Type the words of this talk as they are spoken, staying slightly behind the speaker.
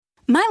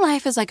My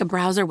life is like a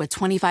browser with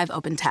 25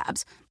 open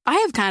tabs. I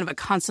have kind of a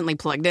constantly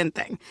plugged in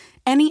thing.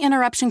 Any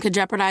interruption could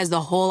jeopardize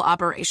the whole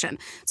operation.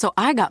 So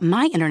I got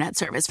my internet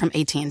service from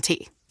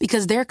AT&T.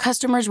 Because their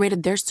customers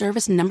rated their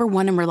service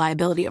 #1 in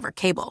reliability over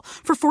cable.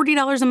 For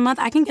 $40 a month,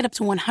 I can get up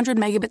to 100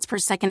 megabits per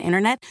second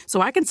internet,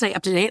 so I can stay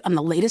up to date on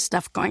the latest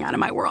stuff going on in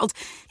my world.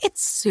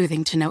 It's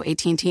soothing to know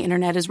AT&T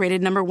Internet is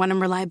rated #1 in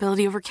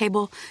reliability over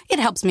cable. It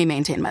helps me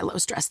maintain my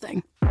low-stress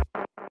thing.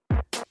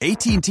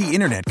 AT&T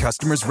Internet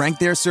customers rank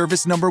their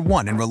service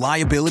 #1 in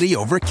reliability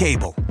over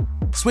cable.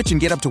 Switch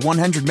and get up to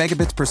 100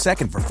 megabits per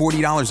second for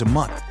 $40 a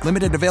month.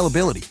 Limited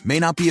availability. May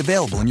not be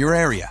available in your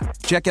area.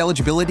 Check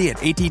eligibility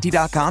at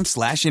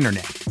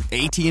att.com/internet.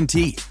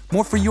 AT&T.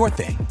 More for your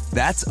thing.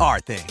 That's our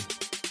thing.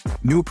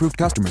 New approved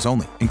customers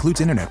only. Includes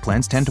internet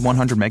plans 10 to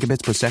 100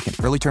 megabits per second.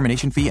 Early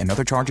termination fee and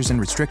other charges and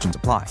restrictions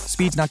apply.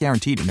 Speeds not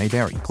guaranteed and may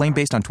vary. Claim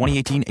based on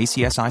 2018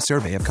 ACSI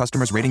survey of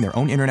customers rating their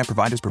own internet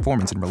provider's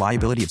performance and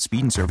reliability of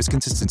speed and service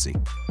consistency.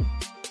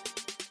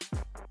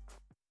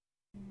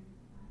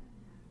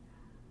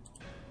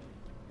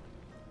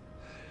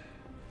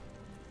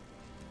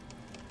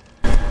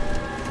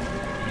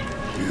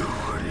 You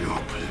and your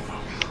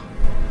people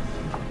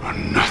are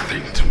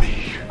nothing to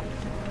me.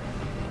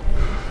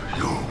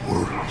 Your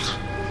world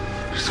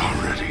is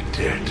already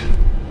dead.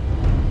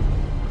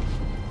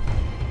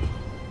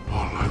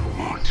 All I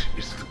want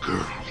is the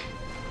girl.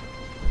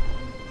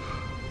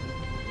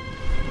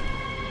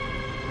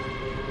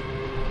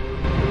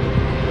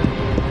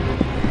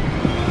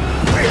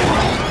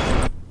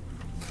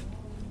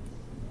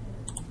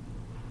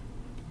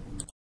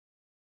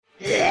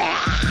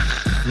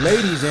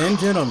 Ladies and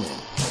gentlemen,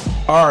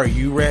 are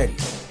you ready?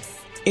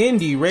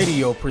 Indie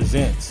Radio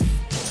presents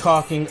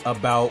Talking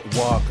About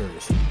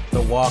Walkers,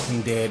 the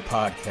Walking Dead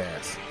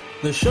podcast.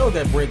 The show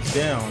that breaks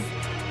down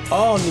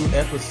all new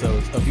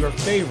episodes of your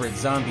favorite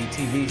zombie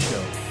TV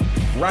show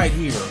right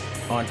here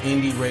on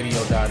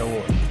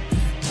indieradio.org.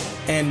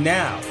 And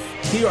now,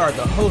 here are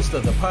the hosts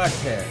of the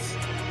podcast,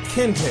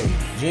 Kente,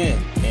 Jen,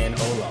 and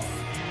Olaf.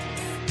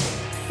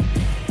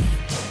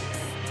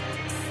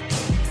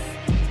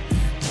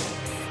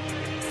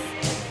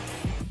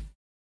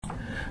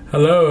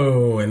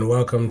 Hello, and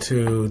welcome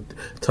to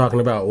Talking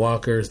About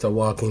Walkers, the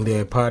Walking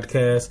Dead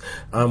podcast.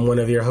 I'm one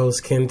of your hosts,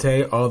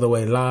 Kente, all the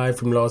way live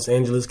from Los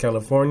Angeles,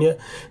 California.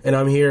 And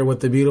I'm here with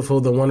the beautiful,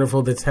 the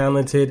wonderful, the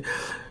talented,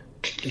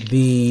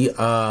 the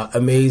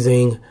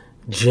amazing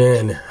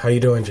Jen. How you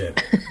doing, Jen?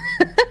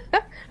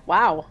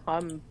 Wow,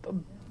 I'm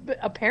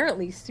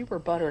apparently super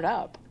buttered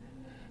up.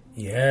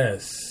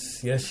 Yes.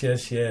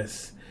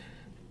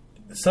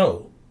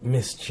 So,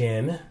 Miss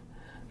Jen,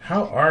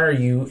 how are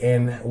you,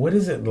 and what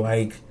is it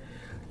like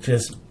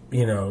just,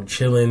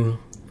 chilling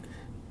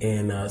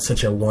in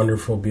such a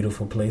wonderful,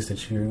 beautiful place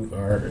that you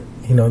are,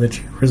 that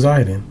you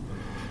reside in?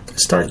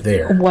 Start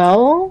there.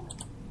 Well,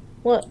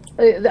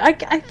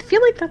 I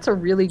feel like that's a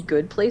really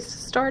good place to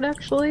start,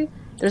 actually.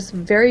 There's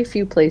very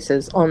few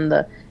places on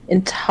the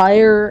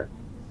entire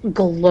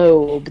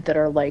globe that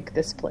are like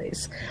this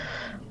place.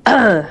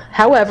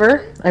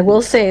 However, I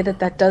will say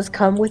that does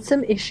come with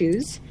some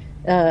issues.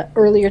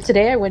 Earlier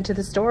today, I went to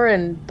the store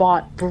and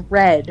bought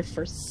bread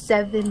for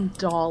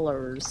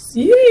 $7.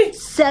 Yeah.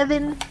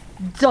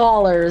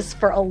 $7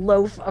 for a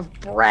loaf of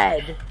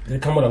bread. Did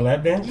it come with a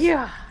lap dance?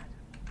 Yeah.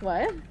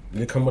 What?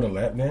 Did it come with a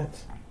lap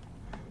dance?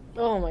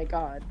 Oh my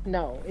god,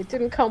 no. It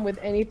didn't come with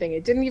anything.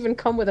 It didn't even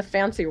come with a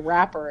fancy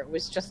wrapper. It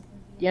was just,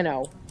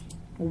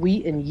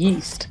 wheat and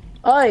yeast.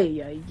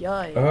 Ay, ay,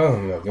 ay. Oh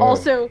my god.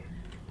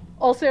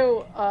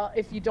 Also,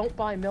 if you don't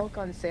buy milk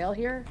on sale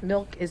here,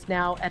 milk is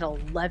now at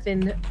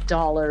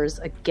 $11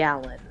 a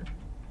gallon.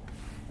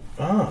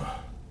 Oh.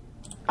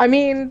 I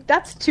mean,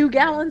 that's 2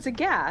 gallons of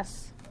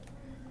gas.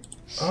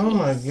 Oh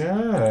my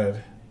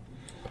god.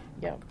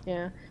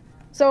 Yeah.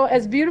 So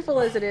as beautiful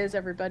as it is,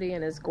 everybody,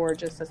 and as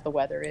gorgeous as the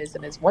weather is,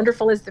 and as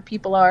wonderful as the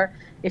people are,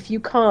 if you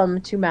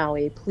come to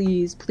Maui,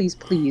 please, please,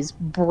 please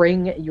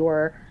bring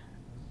your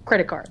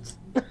credit cards.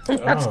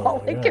 That's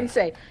all I can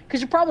say.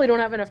 Because you probably don't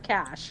have enough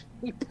cash.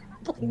 You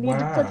probably need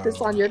to put this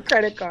on your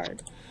credit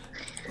card.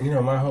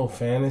 My whole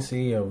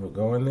fantasy of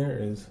going there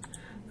is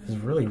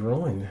really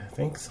ruined.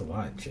 Thanks a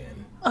lot,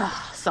 Jen.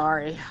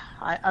 Sorry.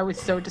 I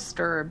was so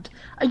disturbed.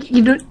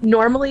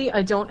 Normally,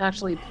 I don't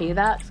actually pay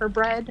that for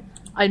bread.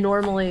 I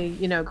normally,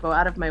 go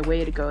out of my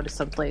way to go to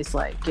someplace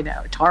like,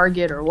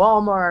 Target or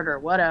Walmart or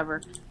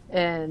whatever.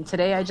 And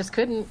today I just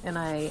couldn't, and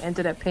I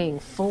ended up paying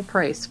full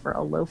price for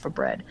a loaf of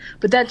bread.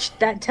 But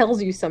that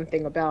tells you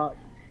something about,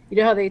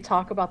 how they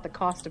talk about the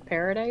cost of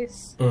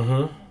paradise?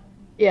 Mm-hmm.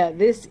 Yeah,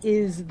 this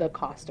is the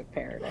cost of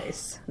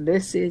paradise.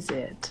 This is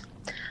it.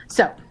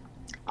 So,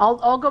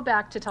 I'll go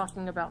back to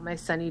talking about my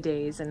sunny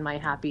days and my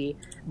happy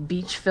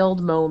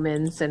beach-filled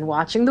moments and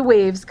watching the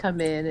waves come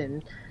in,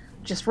 and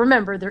just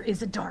remember there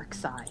is a dark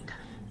side.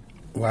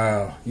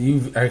 Wow,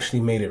 you've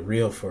actually made it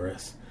real for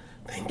us.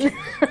 Thank you.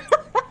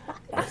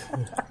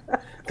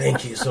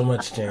 Thank you so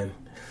much, Jen.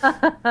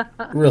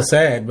 Real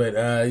sad, but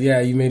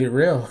you made it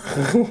real.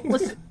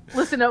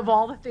 Listen, of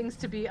all the things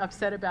to be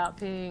upset about,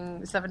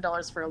 paying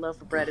 $7 for a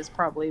loaf of bread is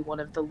probably one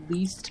of the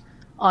least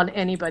on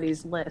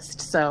anybody's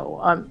list.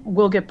 So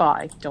we'll get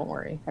by. Don't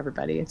worry,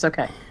 everybody. It's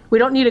okay. We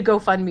don't need a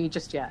GoFundMe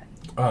just yet.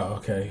 Oh,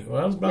 okay.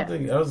 Well, I was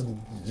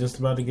just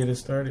about to get it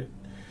started.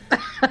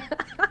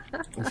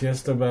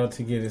 Just about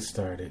to get it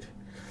started.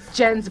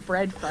 Jen's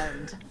bread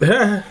fund.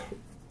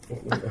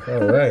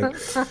 All right.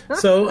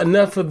 So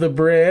enough of the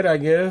bread, I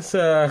guess.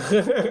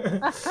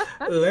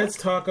 Let's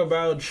talk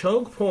about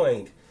Choke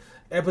Point,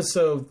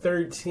 episode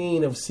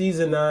 13 of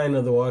season 9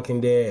 of The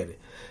Walking Dead.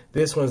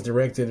 This one's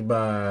directed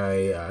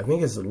by, I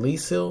think it's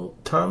Liesl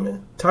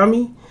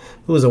Tommy,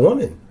 who is a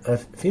woman, a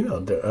female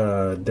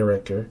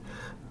director,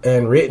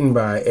 and written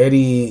by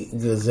Eddie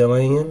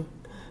Gazelian,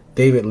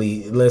 David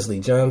Leslie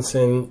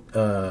Johnson,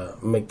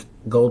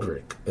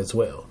 McGoldrick as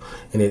well.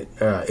 And it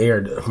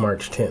aired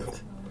March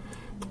 10th.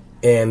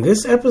 And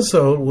this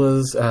episode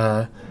was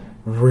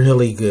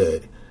really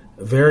good.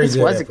 Very good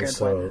episode. This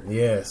was a good one.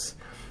 Yes.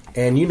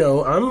 And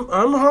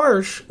I'm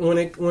harsh when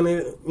it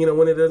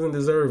doesn't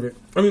deserve it.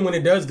 I mean, when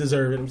it does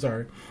deserve it. I'm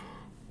sorry.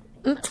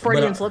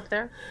 Freudian slip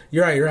there.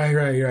 You're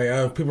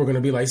right. People are going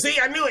to be like, "See,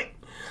 I knew it."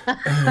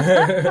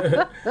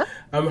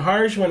 I'm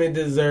harsh when it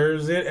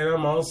deserves it, and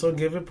I'm also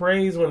giving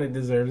praise when it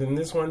deserves it. And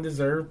this one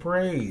deserved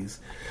praise.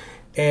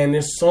 And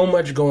there's so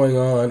much going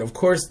on. Of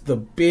course, the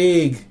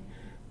big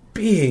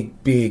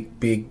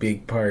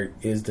part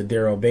is the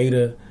Daryl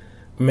Beta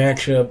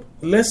matchup.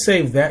 Let's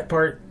save that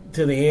part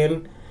to the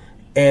end.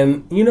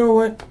 And you know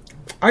what?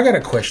 I got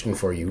a question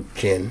for you,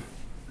 Jen.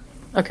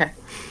 Okay.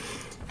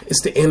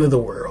 It's the end of the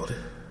world,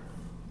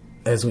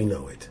 as we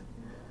know it.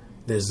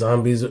 There's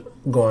zombies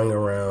going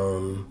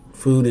around.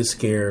 Food is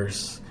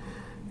scarce.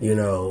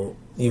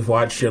 You've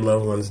watched your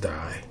loved ones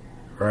die,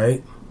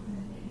 right?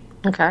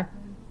 Okay.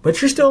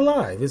 But you're still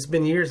alive. It's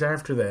been years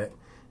after that,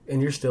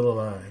 and you're still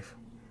alive.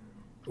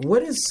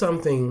 What is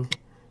something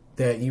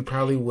that you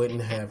probably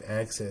wouldn't have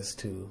access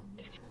to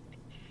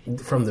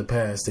from the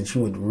past that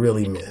you would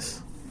really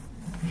miss?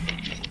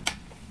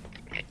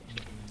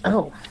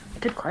 Oh,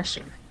 good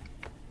question.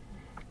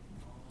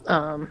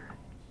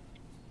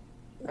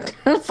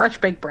 Fresh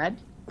baked bread.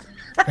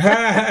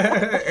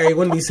 Hey, it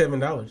wouldn't be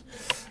 $7.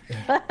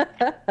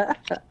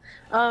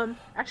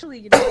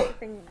 Actually, the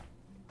thing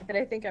that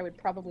I think I would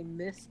probably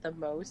miss the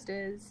most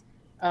is,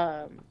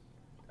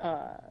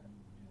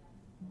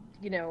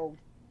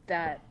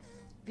 that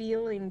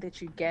feeling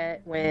that you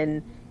get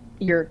when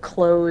your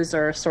clothes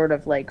are sort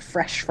of like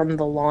fresh from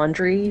the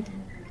laundry.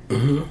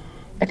 Mm-hmm.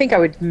 I think I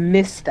would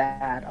miss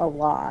that a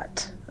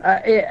lot.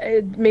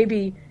 It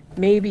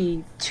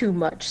maybe too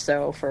much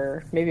so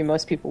for maybe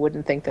most people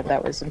wouldn't think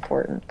that was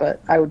important,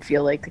 but I would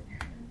feel like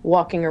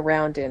walking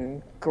around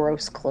in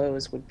gross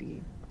clothes would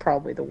be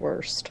probably the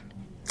worst.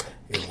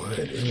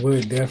 It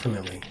would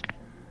definitely.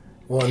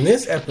 Well, in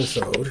this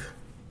episode,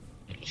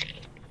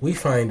 we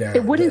find out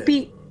it wouldn't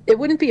be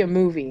a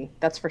movie,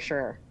 that's for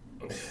sure.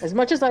 As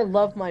much as I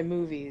love my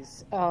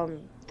movies,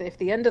 if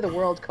the end of the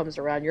world comes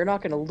around, you're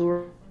not going to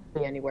lure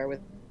me anywhere with.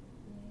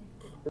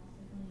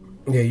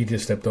 Yeah, you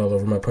just stepped all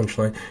over my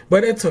punchline,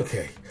 but it's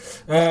okay.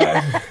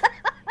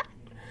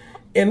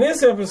 In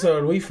this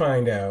episode, we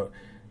find out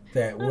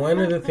that one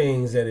of the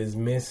things that is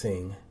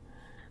missing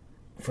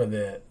for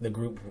the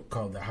group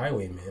called the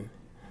Highwaymen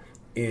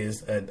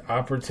is an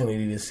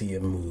opportunity to see a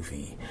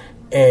movie.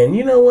 And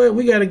you know what?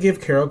 We got to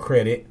give Carol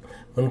credit.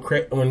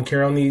 When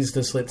Carol needs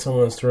to slit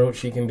someone's throat,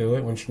 she can do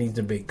it. When she needs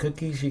to bake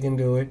cookies, she can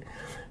do it.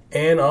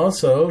 And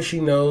also,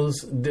 she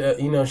knows,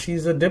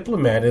 she's a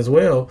diplomat as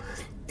well.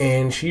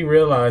 And she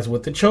realized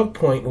what the choke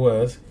point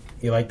was.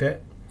 You like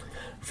that?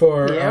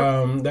 For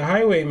the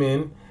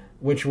Highwaymen,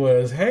 which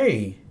was,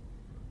 hey,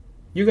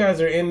 you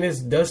guys are in this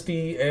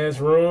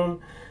dusty-ass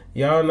room.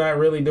 Y'all not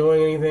really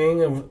doing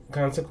anything of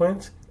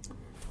consequence.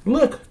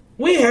 Look,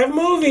 we have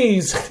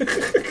movies.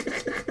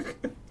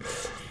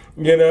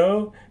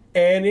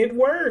 And it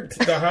worked.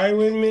 The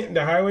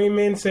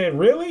highwaymen said,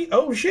 really?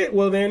 Oh, shit.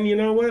 Well, then, you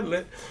know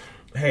what?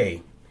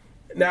 Hey.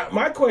 Now,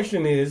 my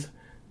question is,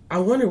 I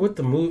wonder what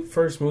the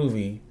first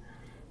movie,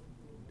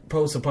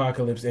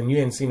 post-apocalypse, and you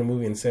hadn't seen a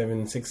movie in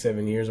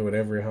 7 years or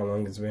whatever, how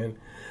long it's been.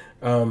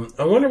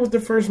 I wonder what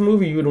the first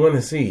movie you would want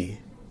to see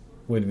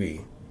would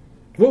be.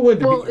 What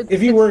would it be?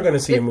 If you were going to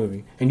see a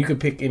movie, and you could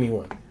pick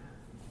anyone.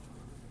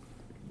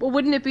 Well,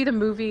 wouldn't it be the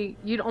movie?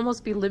 You'd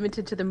almost be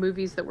limited to the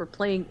movies that were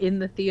playing in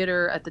the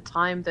theater at the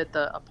time that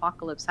the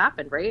apocalypse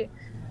happened, right?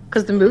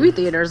 Because the movie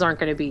theaters aren't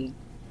going to be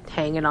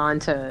hanging on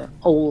to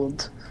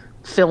old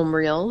film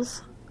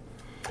reels.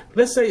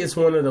 Let's say it's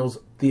one of those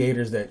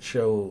theaters that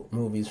show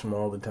movies from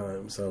all the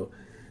time. So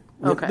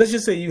okay. Let's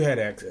just say you had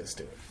access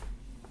to it.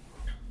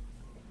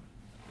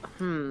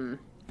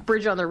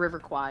 Bridge on the River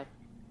Kwai.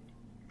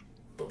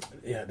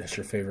 Yeah, that's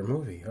your favorite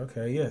movie.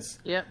 Okay, yes.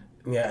 Yep.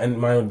 Yeah, and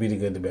mine would be The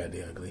Good, the Bad,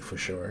 the Ugly, for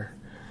sure.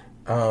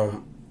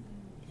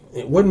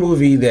 What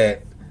movie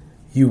that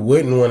you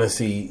wouldn't want to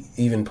see,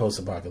 even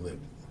post-apocalypse?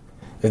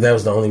 If that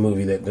was the only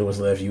movie that there was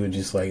left, you would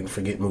just,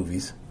 forget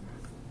movies.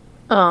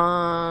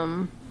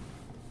 Dumb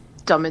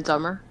and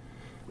Dumber.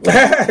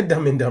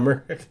 Dumb and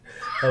Dumber.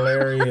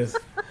 Hilarious.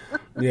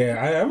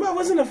 Yeah, I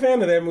wasn't a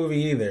fan of that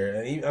movie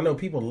either. I know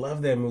people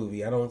love that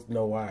movie. I don't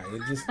know why.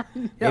 It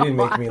didn't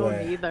make me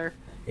laugh. Either.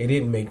 It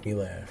didn't make me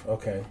laugh.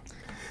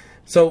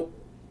 So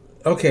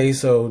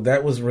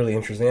that was really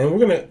interesting. And we're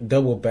going to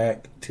double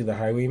back to the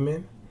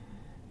Highwaymen.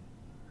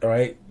 All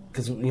right?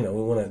 Because, we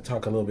want to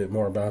talk a little bit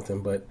more about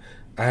them. But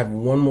I have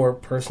one more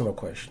personal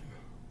question.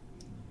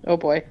 Oh,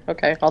 boy.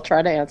 Okay, I'll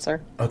try to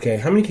answer. Okay,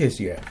 how many kids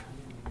do you have?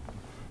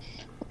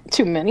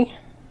 Too many.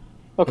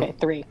 Okay,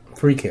 3.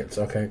 3 kids,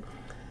 okay.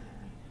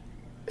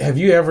 Have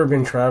you ever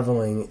been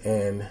traveling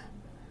and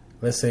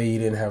let's say you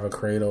didn't have a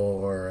cradle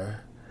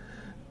or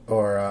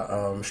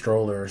a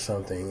stroller or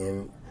something,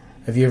 and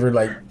have you ever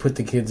like put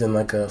the kids in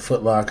like a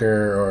Foot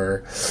Locker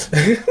or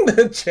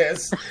the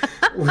chest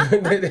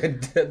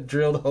that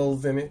drilled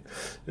holes in it?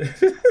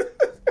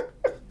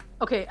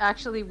 Okay,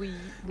 actually, we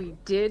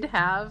did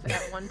have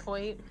at one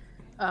point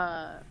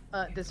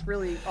this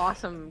really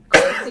awesome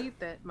car seat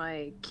that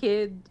my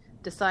kid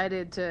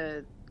decided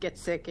to get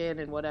sick in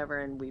and whatever,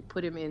 and we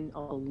put him in a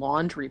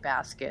laundry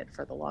basket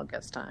for the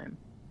longest time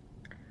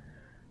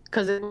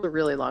because it was a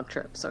really long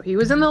trip. So he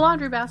was in the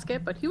laundry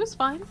basket, but he was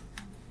fine.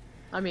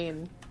 I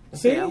mean,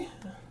 see,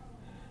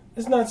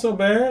 it's not so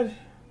bad.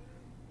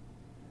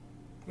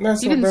 He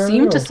didn't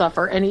seem to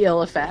suffer any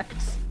ill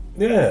effects.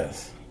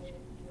 Yes.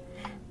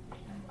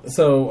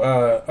 So,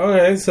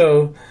 okay,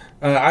 so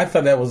I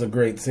thought that was a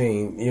great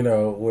scene,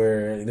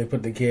 where they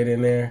put the kid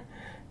in there.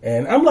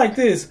 And I'm like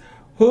this,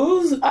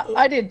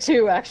 I did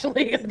too,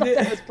 actually. I thought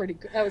that was pretty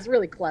good. That was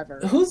really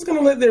clever. Who's going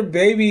to let their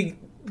baby,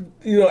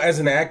 as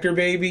an actor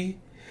baby?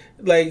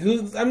 Like,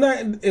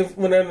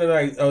 when they're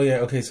like, oh yeah,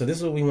 okay, so this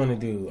is what we want to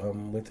do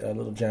with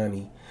little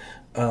Johnny.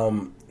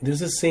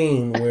 There's a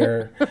scene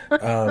where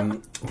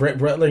Brett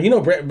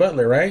Butler, Brett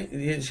Butler, right?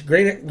 She's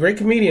great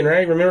comedian,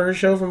 right? Remember her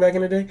show from back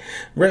in the day?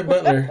 Brett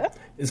Butler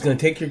is going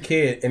to take your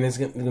kid and is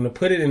going to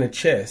put it in a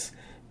chest,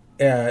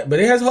 but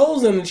it has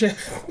holes in the chest.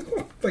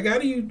 Like, how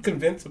do you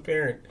convince a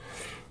parent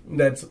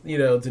that's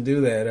to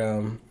do that?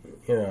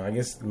 I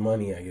guess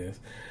money. I guess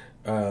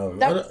they're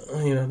not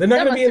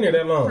going to be in there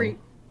that long.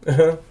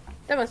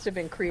 That must have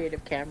been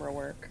creative camera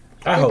work.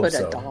 I hope put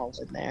so. A doll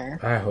in there.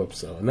 I hope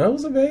so. No, it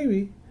was a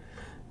baby.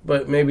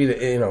 But maybe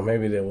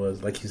maybe there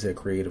was, like you said,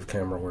 creative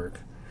camera work.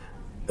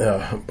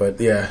 But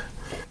yeah.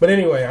 But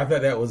anyway, I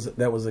thought that was a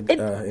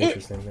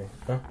interesting thing.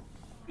 Huh?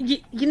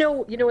 You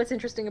know what's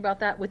interesting about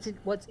that?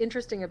 What's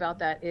interesting about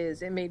that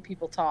is it made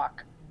people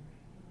talk.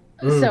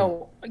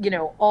 So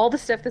all the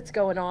stuff that's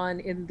going on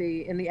in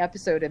the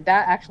episode, and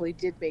that actually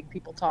did make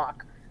people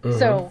talk. Mm-hmm.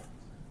 So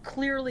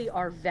clearly,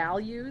 our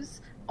values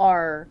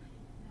are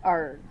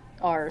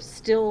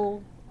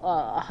still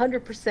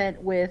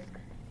 100% with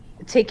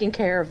taking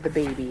care of the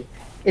baby.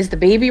 Is the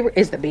baby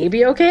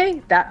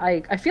okay? That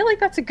I feel like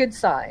that's a good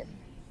sign.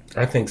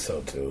 I think so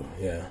too.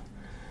 Yeah,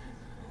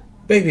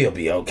 baby will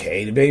be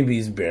okay. The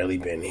baby's barely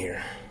been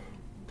here.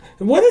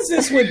 What is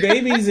this with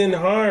babies in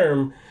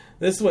harm?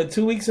 This is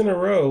 2 weeks in a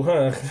row,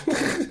 huh?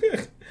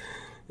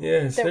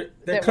 Yes,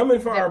 they're coming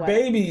for our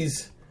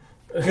babies.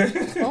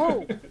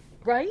 Oh,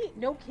 right?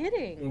 No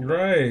kidding.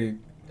 Right.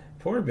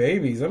 Poor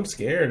babies. I'm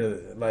scared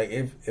of, like,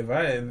 if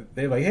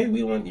they're like, hey,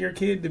 we want your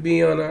kid to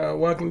be on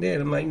Walking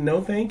Dead. I'm like,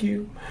 no, thank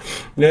you.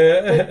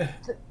 The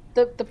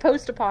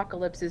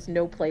post-apocalypse is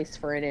no place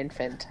for an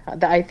infant.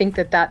 I think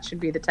that should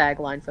be the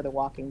tagline for The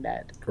Walking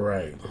Dead.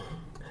 Right.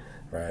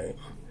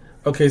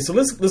 Okay, so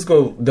let's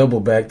go double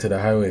back to the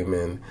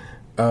Highwaymen.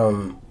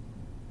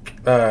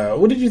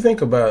 What did you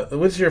think about?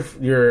 What's your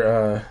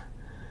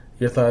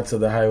thoughts of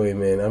the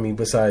Highwaymen? I mean,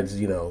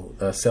 besides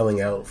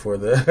selling out for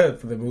the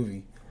for the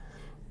movie.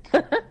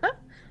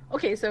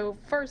 Okay, so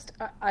first,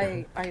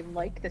 I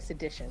like this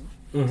edition.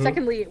 Mm-hmm.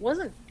 Secondly, it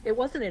wasn't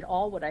at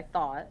all what I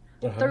thought.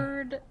 Uh-huh.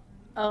 Third,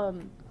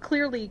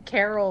 clearly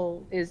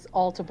Carol is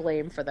all to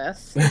blame for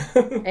this,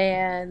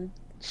 and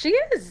she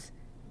is,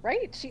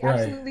 right? She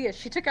absolutely is.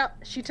 She took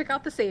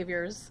out the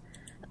saviors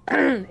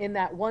in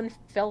that one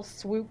fell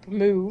swoop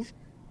move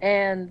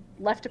and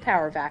left a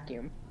power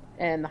vacuum,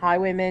 and the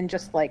Highwaymen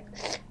just like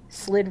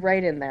slid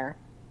right in there.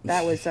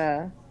 That was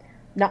it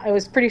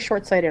was pretty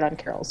short-sighted on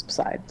Carol's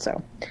side.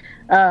 So,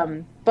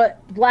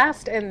 but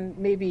last and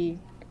maybe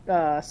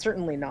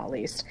certainly not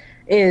least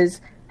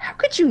is, how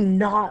could you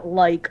not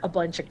like a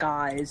bunch of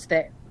guys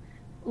that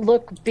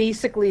look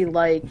basically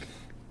like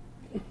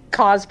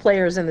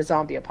cosplayers in the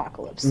zombie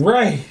apocalypse?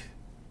 Right.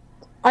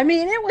 I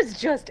mean, it was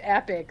just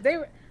epic. They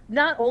were,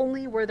 not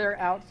only were their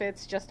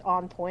outfits just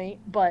on point,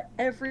 but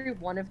every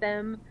one of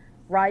them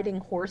riding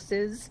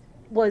horses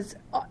was,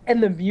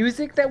 and the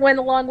music that went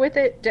along with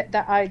it,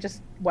 that I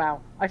just,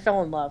 wow, I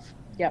fell in love.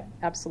 Yep,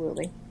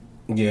 absolutely.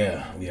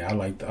 Yeah, I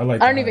like. I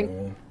don't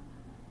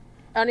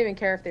even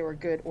care if they were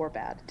good or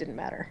bad. It didn't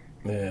matter.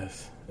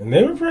 Yes, and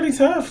they were pretty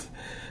tough.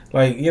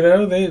 Like,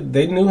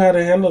 they knew how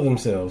to handle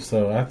themselves.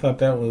 So I thought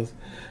they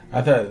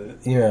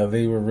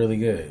were really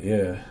good.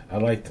 Yeah, I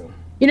liked them.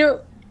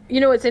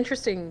 It's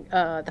interesting.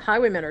 The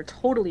Highwaymen are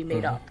totally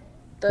made up.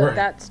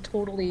 That's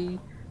totally.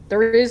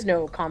 There is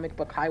no comic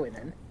book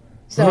Highwaymen.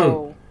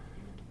 So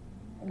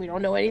we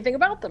don't know anything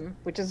about them,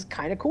 which is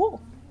kind of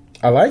cool.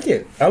 I like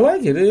it. Yeah,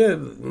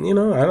 you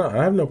know,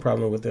 I have no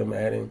problem with them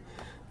adding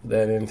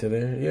that into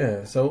there.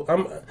 Yeah. So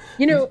I'm.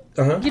 You know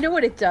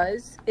what it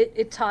does?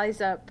 It ties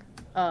up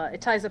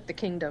the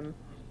kingdom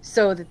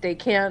so that they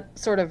can't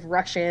sort of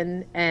rush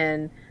in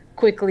and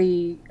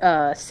quickly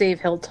save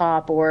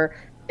Hilltop, or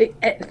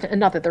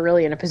not that they're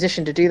really in a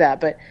position to do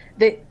that, but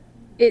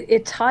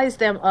it ties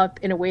them up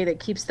in a way that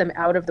keeps them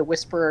out of the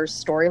Whisperer's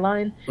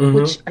storyline,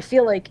 which I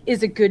feel like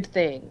is a good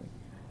thing.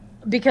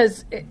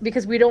 Because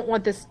we don't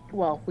want this.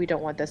 Well, we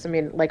don't want this. I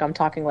mean, like, I'm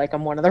talking like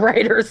I'm one of the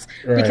writers.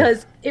 Right.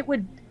 Because it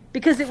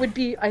would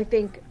be, I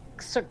think,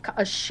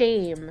 a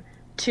shame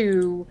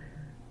to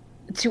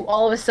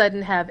all of a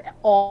sudden have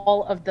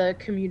all of the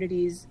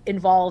communities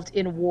involved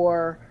in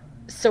war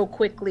so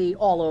quickly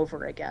all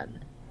over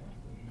again.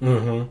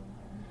 Mm-hmm.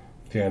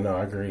 Yeah. No,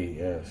 I agree.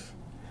 Yes.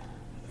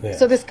 Yeah.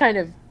 So this kind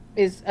of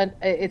is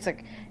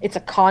it's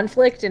a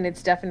conflict, and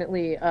it's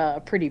definitely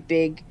a pretty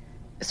big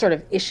sort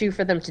of issue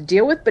for them to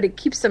deal with, but it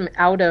keeps them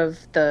out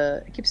of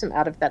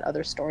that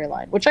other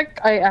storyline, which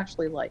I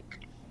actually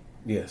like.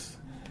 Yes,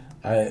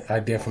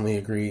 I definitely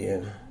agree.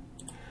 And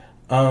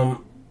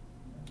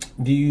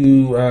do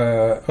you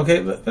okay?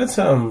 Let's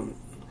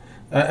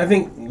I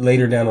think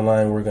later down the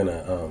line we're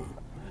gonna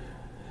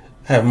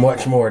have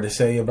much more to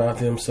say about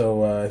them.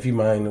 So if you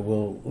mind,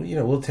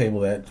 we'll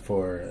table that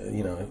for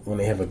when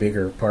they have a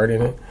bigger part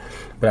in it.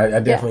 But I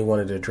definitely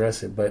wanted to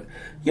address it. But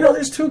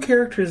there's two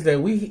characters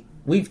that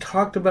we've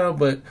talked about,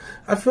 but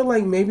I feel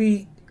like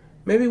maybe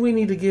we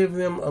need to give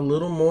them a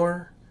little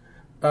more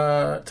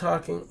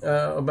talking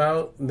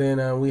about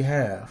than we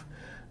have,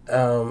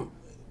 and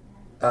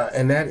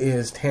that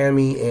is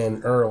Tammy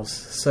and Earl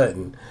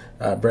Sutton.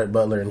 Brett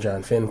Butler and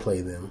John Finn play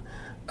them.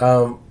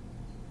 I'm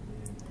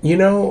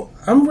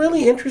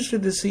really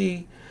interested to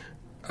see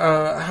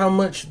how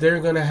much they're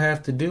going to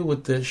have to do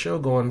with the show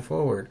going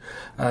forward,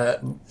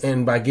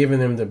 and by giving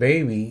them the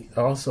baby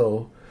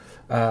also.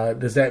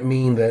 Does that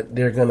mean that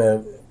they're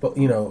gonna,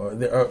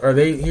 are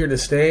they here to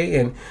stay?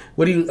 And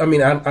what do you? I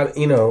mean,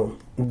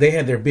 they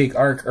had their big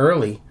arc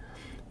early,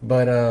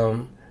 but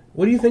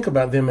what do you think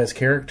about them as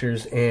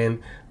characters?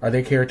 And are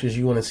they characters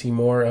you want to see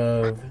more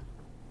of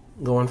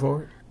going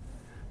forward?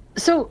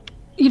 So,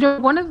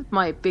 one of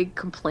my big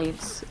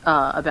complaints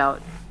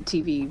about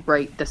TV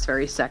right this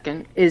very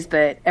second is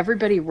that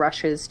everybody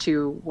rushes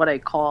to what I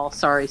call,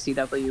 sorry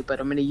CW,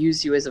 but I'm going to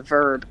use you as a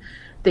verb.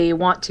 They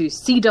want to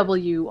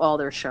CW all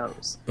their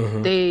shows.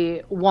 Mm-hmm.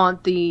 They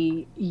want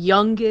the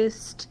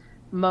youngest,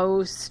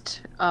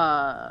 most,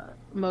 and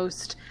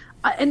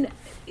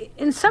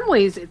in some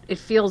ways it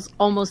feels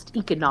almost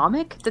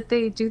economic that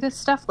they do this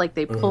stuff. Like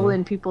they pull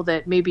in people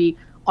that maybe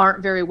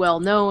aren't very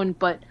well known,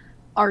 but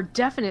are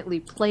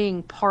definitely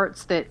playing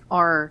parts that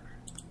are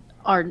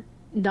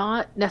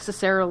not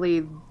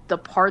necessarily the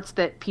parts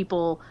that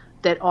people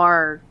that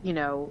are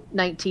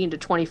 19 to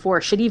 24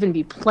 should even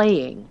be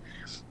playing,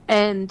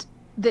 and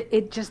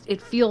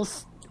it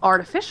feels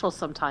artificial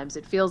sometimes.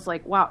 It feels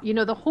like, wow,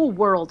 the whole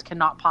world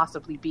cannot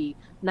possibly be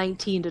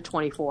 19 to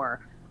 24.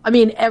 I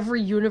mean,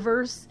 every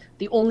universe,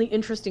 the only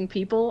interesting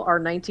people are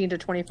 19 to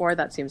 24.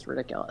 That seems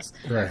ridiculous.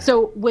 Right.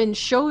 So when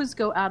shows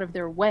go out of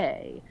their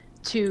way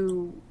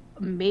to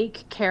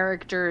make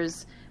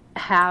characters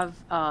have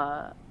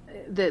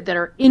that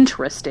are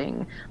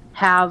interesting,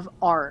 have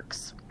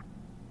arcs,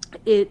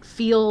 it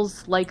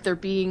feels like they're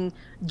being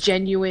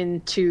genuine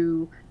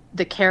to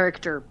the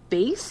character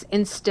base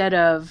instead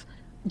of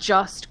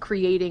just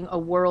creating a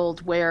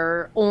world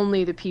where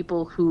only the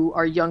people who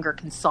are younger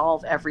can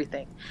solve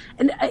everything.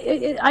 And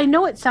I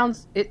know it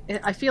sounds.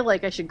 I feel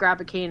like I should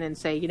grab a cane and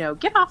say,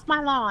 get off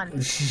my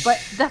lawn. But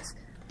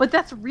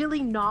that's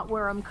really not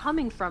where I'm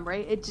coming from,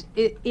 right?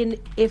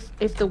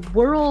 If the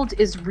world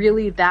is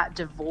really that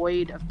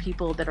devoid of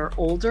people that are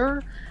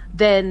older,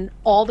 then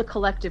all the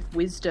collective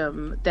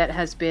wisdom that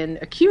has been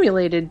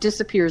accumulated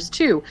disappears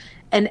too,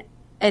 and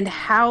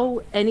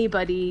how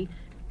anybody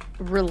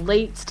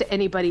relates to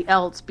anybody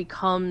else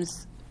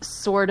becomes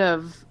sort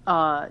of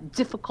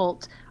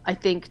difficult, I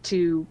think,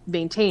 to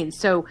maintain.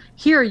 So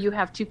here you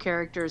have two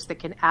characters that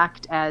can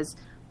act as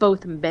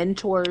both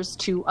mentors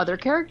to other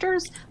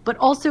characters, but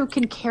also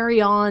can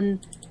carry on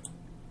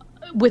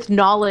with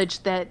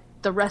knowledge that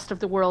the rest of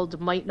the world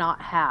might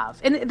not have.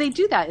 And they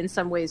do that in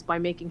some ways by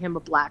making him a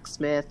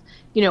blacksmith,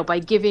 by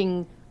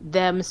giving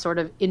them sort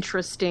of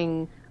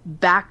interesting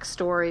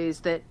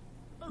backstories that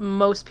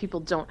most people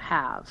don't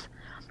have.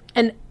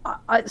 And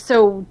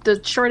so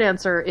the short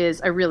answer is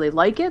I really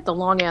like it. The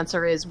long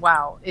answer is,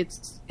 wow,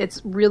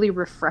 it's really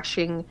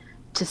refreshing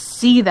to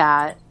see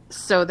that.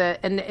 So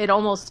that, and I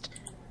almost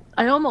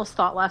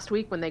thought last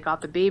week when they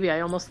got the baby,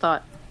 I almost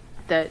thought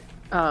that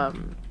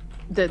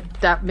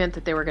that meant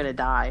that they were going to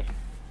die.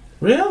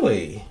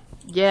 Really?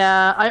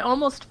 Yeah, I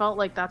almost felt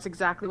like that's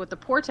exactly what the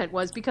portent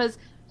was, because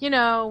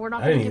we're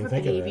not going to give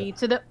a baby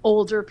to the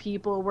older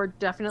people. We're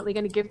definitely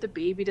going to give the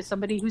baby to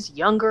somebody who's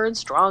younger and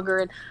stronger.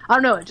 And I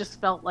don't know, it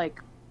just felt like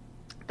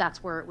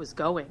that's where it was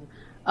going.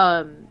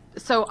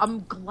 So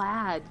I'm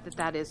glad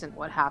that isn't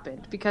what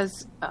happened,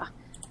 because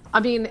I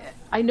mean,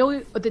 I know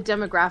the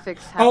demographics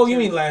have Oh, to, you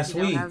mean last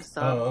know, week? have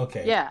some, Oh,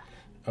 okay. Yeah.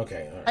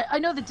 Okay. All right. I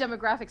know the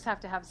demographics have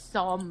to have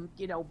some,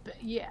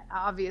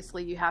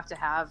 obviously you have to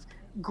have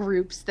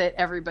groups that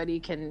everybody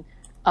can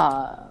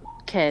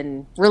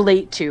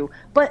relate to.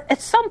 But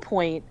at some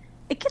point,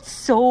 it gets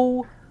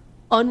so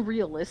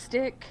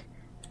unrealistic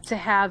to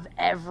have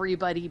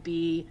everybody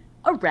be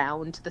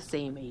around the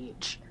same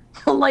age.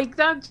 Like,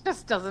 that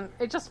just doesn't,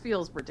 it just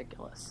feels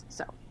ridiculous.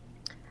 So.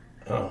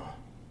 Oh.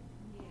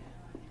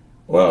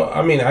 Well,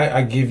 I mean,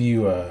 I give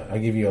you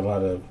a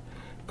lot of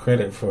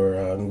credit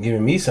for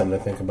giving me something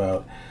to think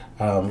about,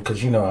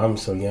 because I'm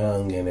so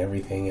young and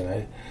everything,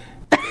 and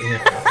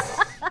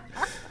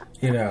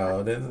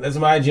that's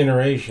my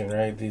generation,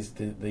 right?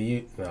 The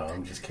youth. No,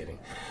 I'm just kidding.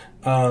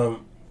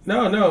 I'm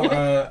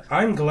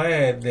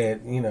glad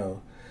that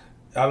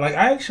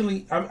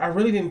I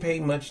really didn't pay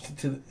much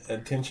to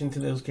attention to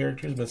those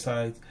characters.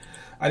 Besides,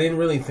 I didn't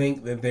really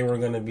think that they were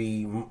going to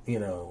be,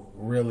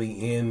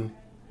 really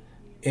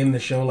in the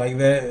show like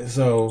that.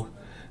 So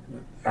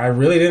I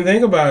really didn't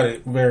think about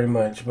it very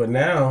much. But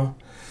now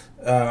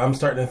I'm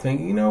starting to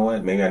think, you know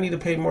what? Maybe I need to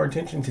pay more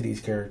attention to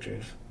these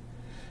characters.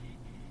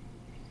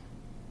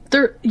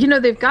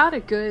 They've got a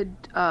good.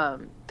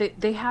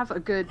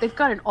 They've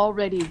got an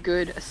already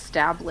good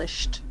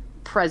established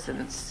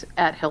presence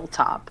at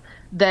Hilltop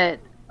that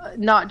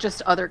not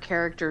just other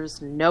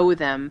characters know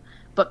them,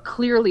 but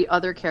clearly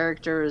other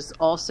characters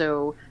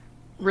also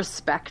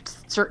respect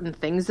certain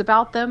things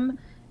about them.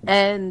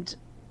 And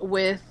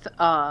with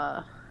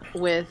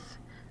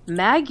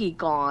Maggie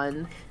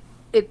gone,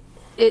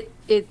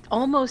 it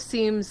almost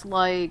seems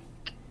like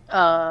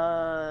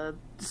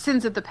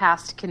sins of the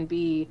past can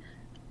be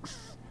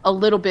a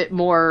little bit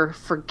more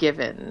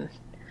forgiven.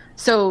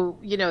 So,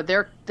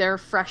 their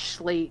fresh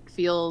slate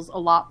feels a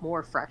lot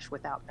more fresh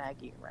without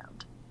Maggie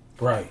around.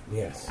 Right,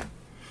 yes.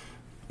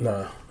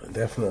 No,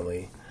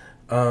 definitely.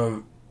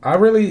 I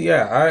really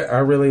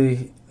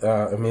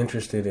am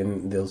interested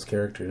in those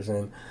characters,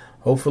 and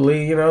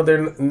hopefully,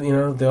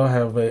 they'll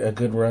have a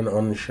good run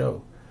on the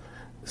show.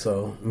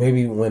 So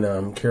maybe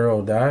when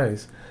Carol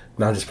dies,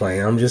 no, I'm just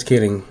playing. I'm just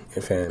kidding,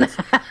 fans.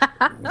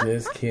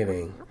 Just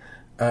kidding.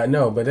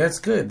 No, but that's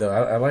good though.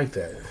 I like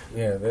that.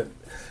 Yeah,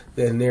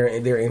 and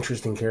they're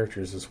interesting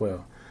characters as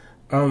well.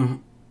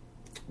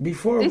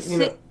 Before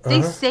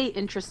they say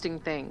interesting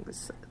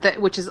things,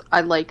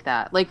 I like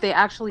that. Like, they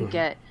actually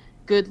get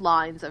good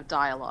lines of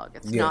dialogue.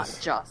 It's not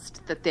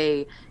just that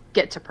they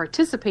get to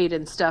participate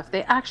in stuff.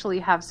 They actually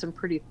have some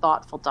pretty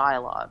thoughtful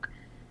dialogue.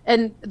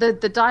 And the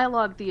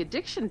dialogue, the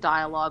addiction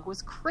dialogue,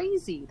 was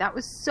crazy. That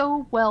was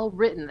so well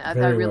written.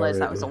 I realized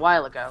that was a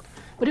while ago,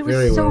 but it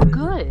was so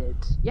good.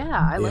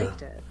 Yeah, I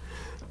liked it.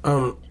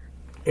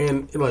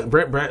 And like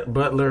Brett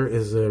Butler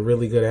is a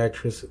really good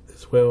actress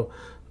as well.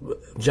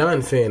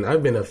 John Finn,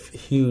 I've been a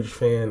huge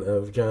fan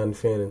of John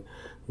Finn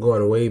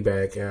going way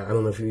back. I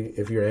don't know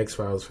if you're an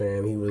X-Files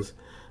fan. He was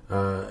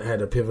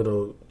had a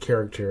pivotal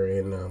character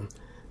in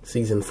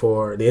season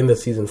 4, the end of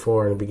season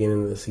 4 and the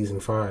beginning of the season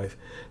 5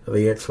 of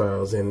the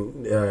X-Files,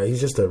 and he's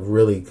just a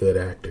really good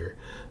actor,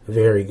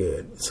 very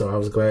good. So I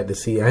was glad to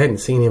see. I hadn't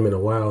seen him in a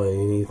while in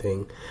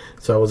anything,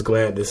 so I was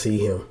glad to see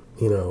him,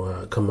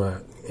 come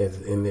out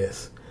in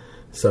this.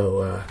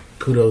 So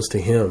kudos to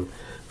him.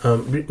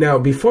 Now,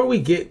 before we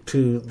get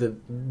to the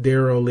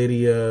Daryl,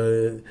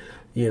 Lydia,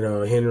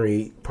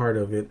 Henry part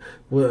of it,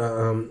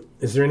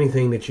 is there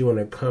anything that you want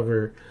to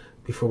cover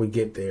before we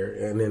get there,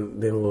 and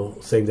then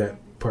we'll save that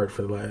part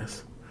for the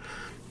last?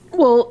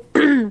 Well,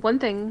 one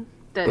thing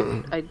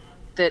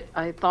that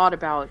I thought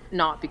about,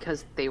 not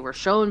because they were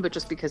shown, but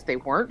just because they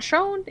weren't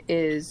shown,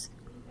 is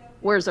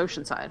where's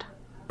Oceanside?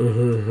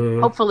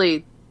 Mm-hmm.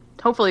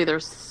 Hopefully they're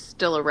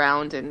still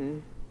around,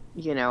 and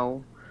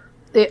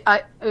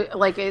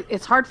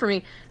it's hard for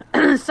me.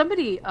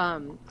 Somebody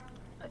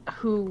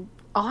who,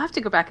 I'll have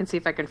to go back and see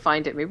if I can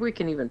find it. Maybe we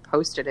can even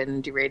post it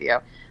in Indie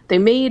Radio. They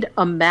made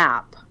a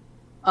map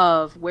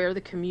of where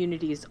the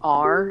communities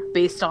are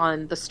based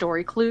on the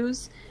story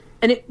clues,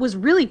 and it was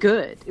really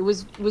good. It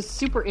was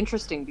super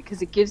interesting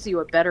because it gives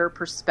you a better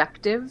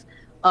perspective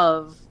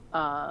of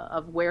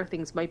where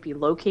things might be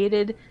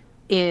located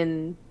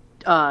in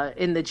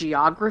the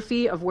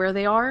geography of where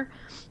they are,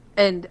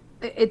 and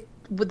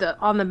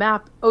on the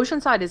map,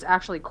 Oceanside is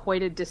actually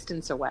quite a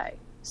distance away.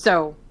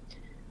 So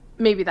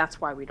maybe that's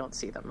why we don't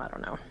see them. I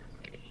don't know.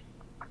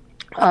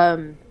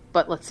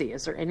 But let's see.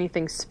 Is there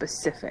anything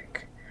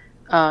specific?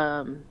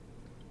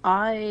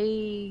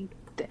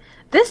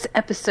 This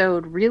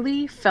episode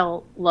really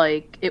felt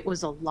like it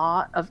was a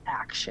lot of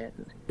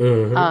action.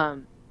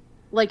 Mm-hmm.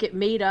 Like it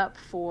made up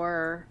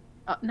for,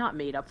 not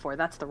made up for,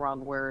 that's the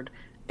wrong word.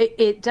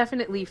 It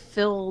definitely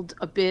filled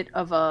a bit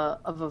of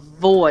a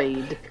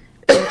void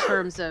in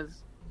terms of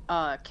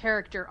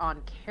character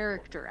on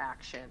character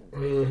action.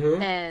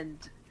 Mm-hmm.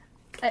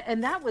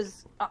 And that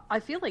was, I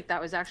feel like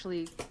that was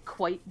actually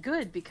quite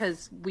good,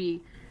 because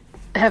we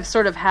have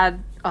sort of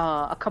had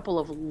a couple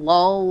of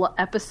lull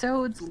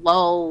episodes,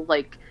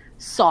 like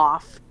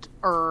soft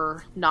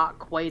or not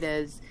quite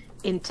as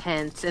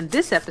intense, and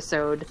this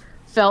episode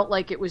felt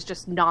like it was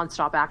just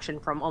nonstop action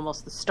from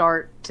almost the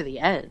start to the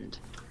end.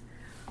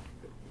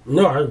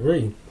 No, I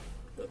agree.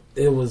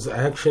 It was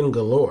action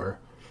galore,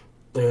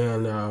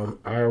 and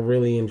I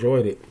really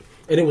enjoyed it.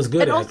 And it was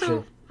good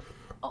action.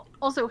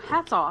 Also,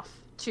 hats off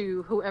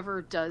to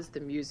whoever does the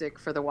music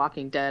for The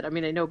Walking Dead. I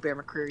mean, I know Bear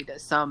McCreary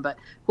does some, but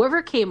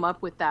whoever came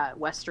up with that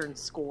Western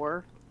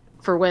score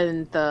for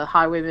when the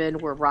Highwaymen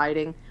were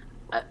riding,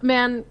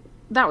 man,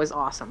 that was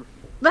awesome.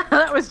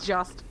 That was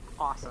just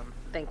awesome.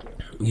 Thank you.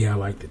 Yeah, I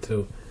liked it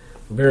too.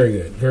 Very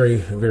good. Very,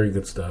 very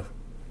good stuff.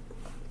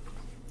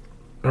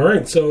 All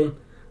right, so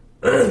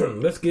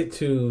let's get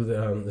to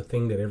the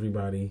thing that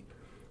everybody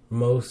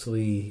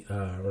mostly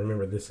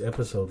remember this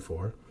episode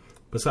for.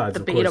 Besides, the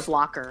of beta course,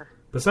 blocker.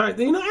 Besides,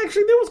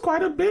 actually, there was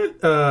quite a bit.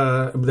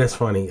 That's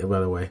funny, by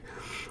the way.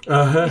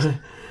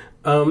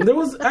 There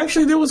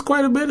was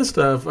quite a bit of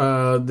stuff.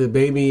 The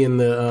baby in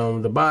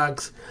the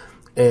box,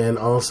 and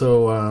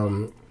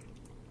also,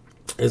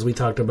 as we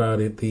talked about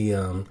it,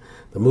 the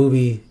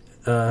movie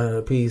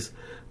piece.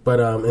 But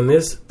in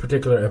this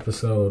particular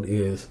episode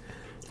is,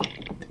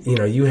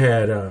 you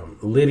had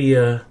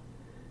Lydia,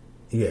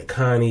 you had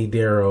Connie,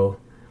 Daryl,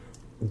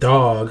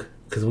 Dog,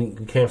 because we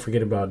can't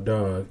forget about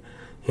Dog,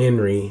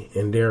 Henry,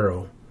 and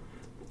Daryl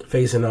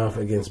facing off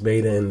against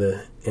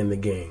Beta and the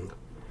gang.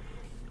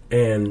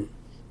 And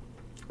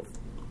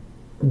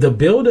the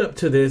build up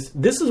to this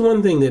is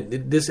one thing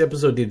that this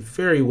episode did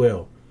very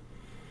well.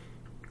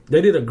 They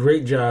did a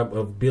great job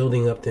of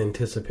building up the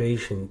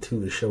anticipation to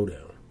the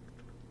showdown.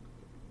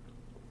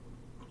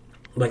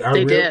 Like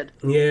they did.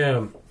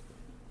 Yeah.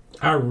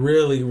 I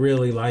really,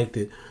 really liked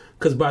it.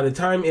 Because by the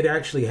time it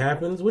actually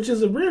happens, which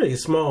is a really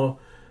small,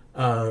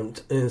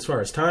 as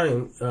far as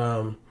time,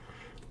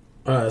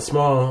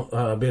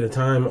 small bit of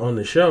time on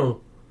the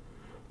show,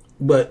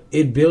 but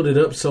it built it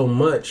up so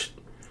much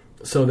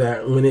so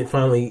that when it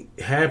finally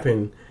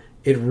happened,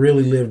 it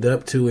really lived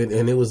up to it,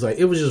 and it was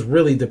just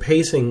really, the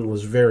pacing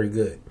was very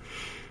good.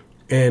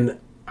 And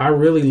I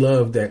really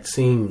loved that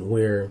scene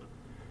where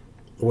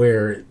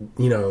they're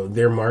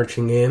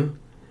marching in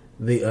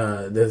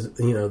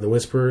the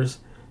Whisperers,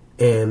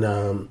 and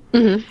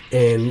and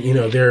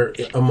they're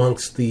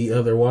amongst the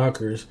other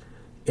walkers,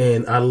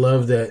 and I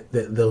love that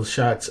those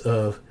shots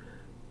of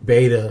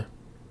Beta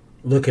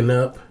looking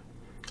up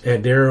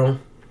at Daryl,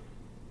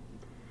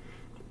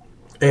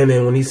 and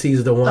then when he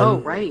sees the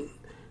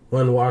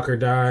one walker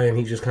die, and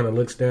he just kind of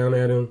looks down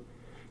at him,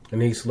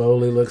 and he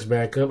slowly looks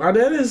back up. Oh,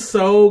 that is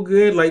so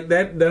good. Like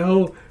that, the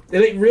whole,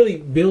 and it really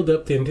built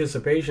up the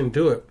anticipation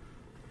to it.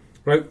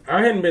 Like,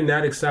 I hadn't been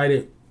that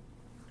excited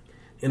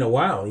in a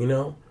while,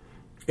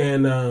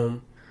 and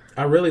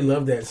I really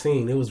loved that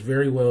scene. It was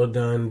very well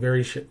done,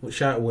 very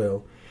shot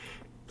well,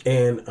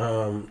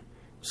 and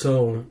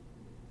so,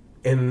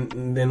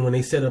 and then when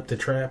they set up the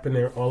trap and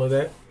all of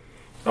that,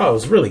 oh, it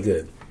was really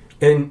good.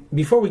 And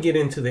before we get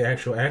into the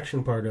actual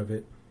action part of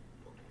it,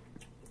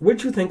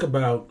 what'd you think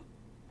about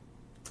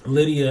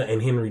Lydia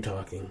and Henry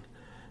talking?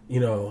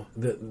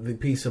 The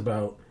piece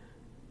about,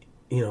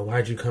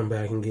 why'd you come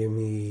back and give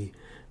me,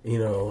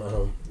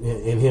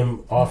 and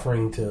him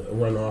offering to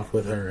run off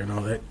with her and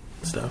all that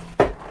stuff.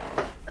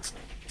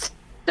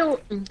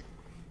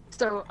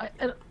 So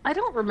I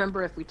don't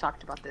remember if we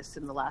talked about this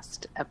in the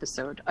last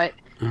episode. I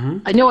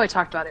know I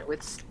talked about it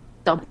with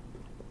the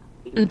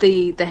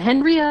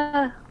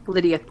Henria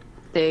Lydia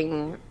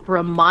thing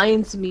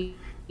reminds me.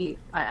 I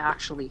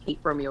actually hate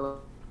Romeo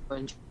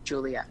and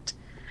Juliet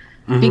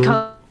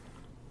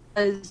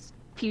because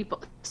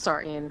people.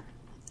 Sorry, Ian.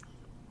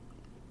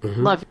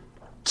 Love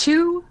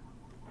two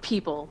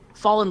people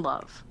fall in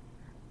love,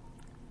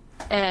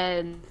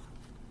 and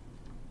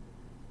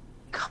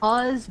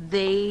because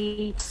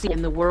they see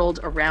in the world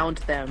around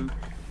them,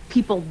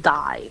 people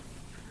die,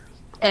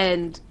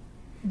 and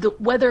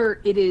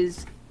whether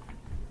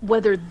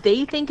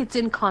they think it's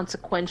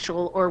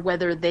inconsequential or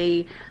whether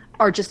they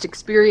are just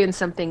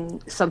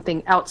experiencing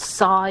something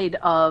outside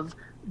of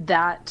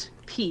that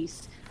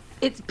piece,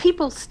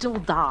 people still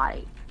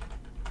die,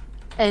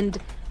 and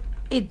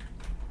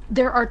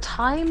there are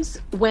times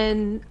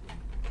when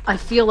I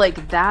feel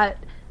like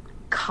that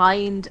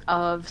kind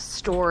of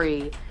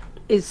story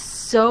is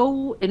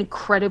so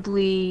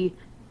incredibly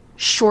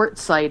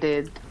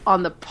short-sighted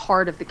on the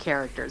part of the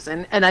characters.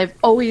 And I've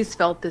always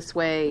felt this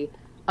way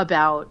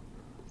about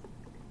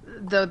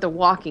the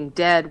Walking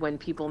Dead when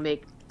people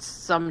make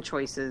some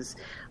choices.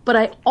 But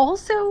I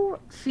also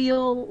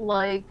feel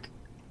like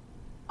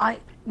I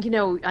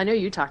know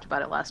you talked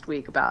about it last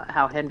week about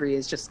how Henry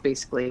is just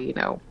basically,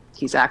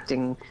 he's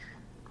acting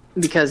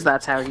because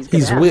that's how he's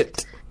act.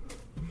 Whipped.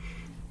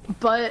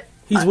 But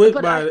he's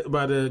whipped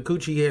by the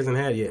coochie he hasn't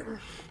had yet.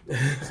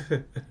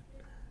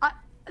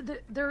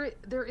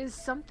 There is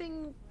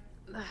something.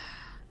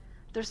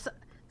 There's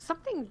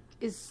something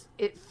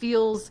it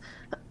feels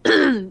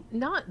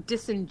not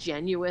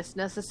disingenuous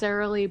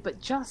necessarily, but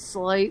just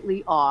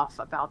slightly off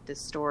about this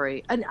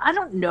story. And I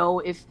don't know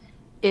if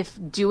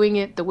doing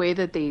it the way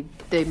that they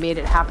made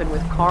it happen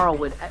with Carl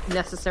would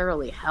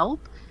necessarily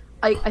help.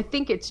 I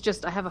think it's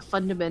just I have a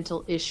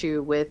fundamental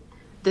issue with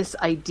this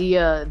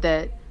idea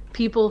that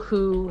people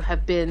who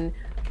have been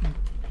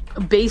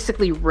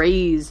basically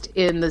raised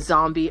in the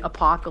zombie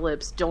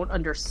apocalypse don't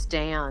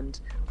understand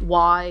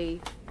why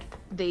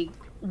the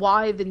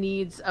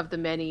needs of the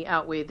many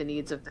outweigh the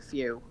needs of the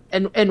few,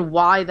 and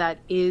why that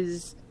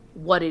is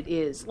what it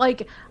is.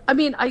 Like, I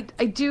mean, I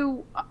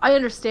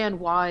understand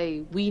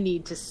why we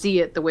need to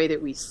see it the way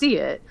that we see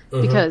it,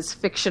 because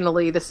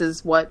fictionally this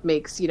is what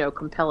makes,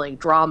 compelling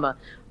drama,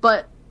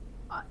 but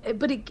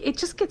it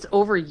just gets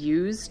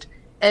overused,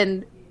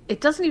 and it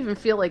doesn't even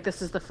feel like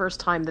this is the first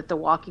time that The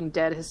Walking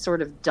Dead has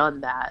sort of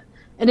done that.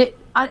 And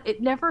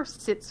it never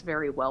sits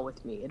very well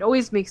with me. It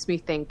always makes me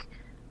think,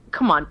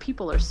 come on,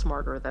 people are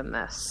smarter than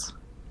this.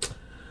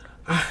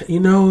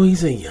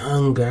 He's a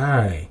young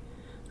guy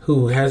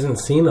who hasn't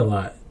seen a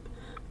lot.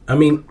 I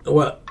mean,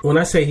 well, when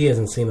I say he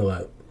hasn't seen a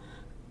lot,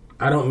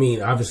 I don't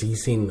mean, obviously,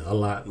 he's seen a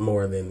lot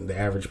more than the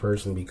average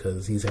person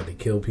because he's had to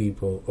kill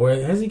people. Or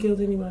has he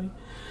killed anybody?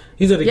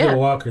 He's had to kill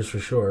walkers for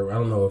sure. I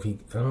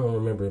don't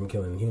remember him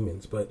killing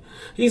humans, but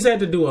he's had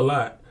to do a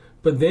lot.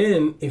 But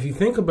then, if you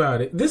think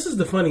about it, this is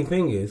the funny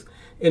thing is,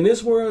 in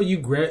this world,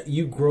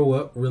 you grow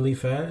up really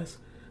fast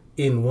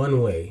in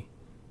one way,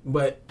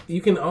 but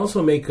you can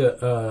also make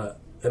an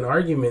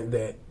argument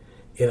that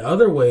in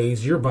other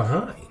ways you're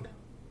behind.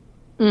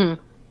 With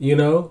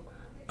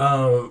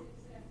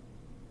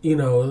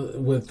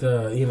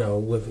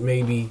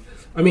maybe,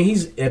 I mean,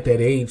 he's at that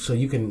age, so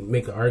you can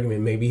make an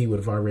argument maybe he would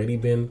have already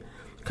been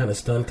kind of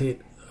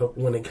stunted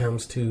when it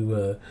comes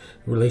to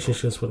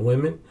relationships with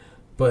women.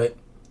 But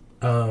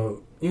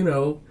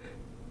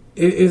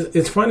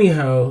it's funny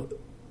how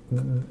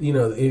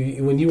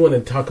when you want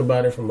to talk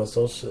about it from a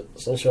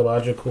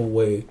sociological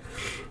way,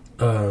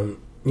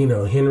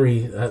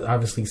 Henry has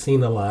obviously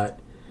seen a lot,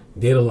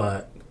 did a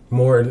lot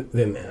more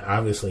than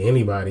obviously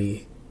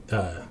anybody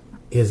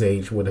his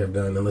age would have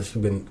done, unless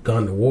you've been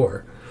gone to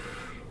war.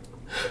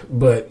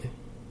 But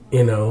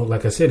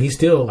like I said, he's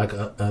still like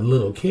a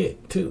little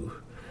kid too.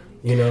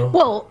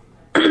 Well,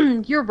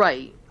 you're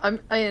right. I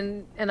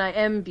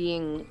am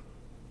being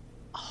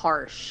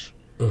harsh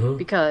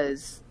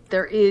because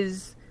there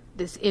is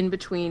this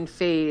in-between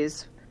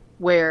phase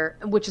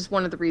which is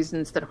one of the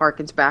reasons that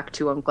harkens back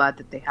to, I'm glad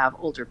that they have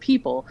older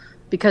people,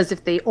 because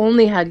if they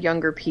only had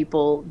younger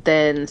people,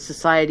 then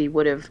society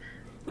would have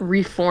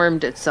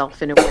reformed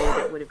itself in a way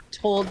that would have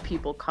told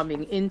people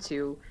coming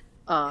into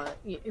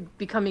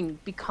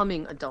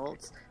becoming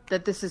adults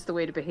that this is the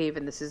way to behave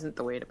and this isn't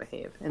the way to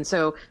behave. And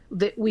so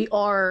that we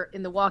are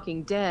in The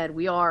Walking Dead,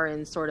 we are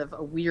in sort of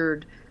a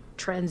weird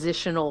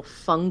transitional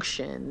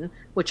function,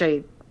 which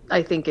I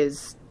think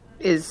is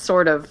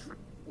sort of,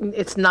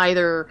 it's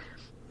neither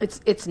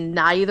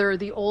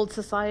the old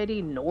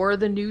society nor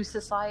the new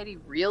society,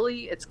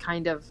 really. It's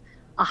kind of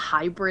a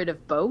hybrid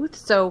of both.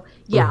 So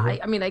yeah,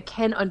 I mean, I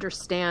can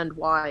understand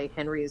why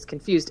Henry is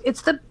confused.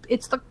 It's the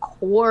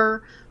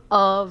core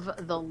of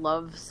the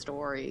love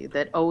story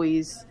that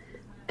always,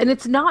 and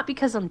it's not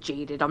because I'm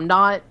jaded. I'm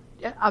not,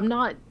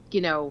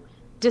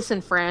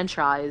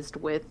 disenfranchised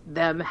with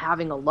them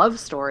having a love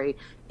story.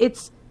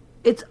 It's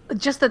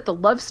just that the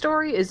love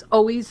story is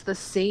always the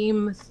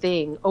same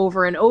thing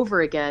over and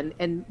over again.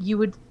 And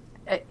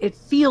it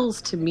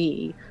feels to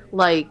me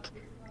like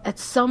at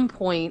some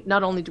point,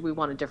 not only do we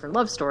want a different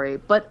love story,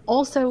 but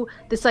also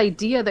this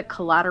idea that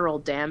collateral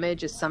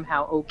damage is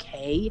somehow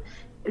okay.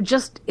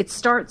 It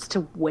starts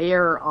to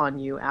wear on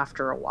you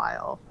after a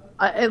while.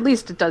 At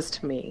least it does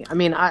to me. I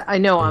mean, I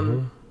know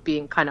I'm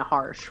being kind of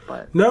harsh,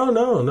 but... No,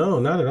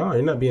 not at all.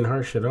 You're not being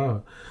harsh at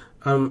all.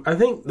 I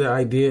think the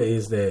idea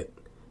is that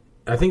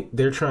I think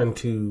they're trying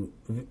to,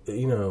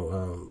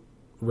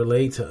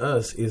 relay to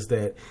us is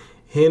that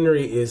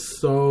Henry is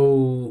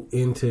so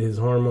into his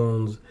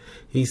hormones.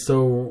 He's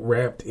so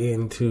wrapped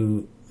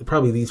into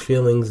probably these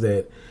feelings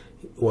that,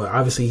 well,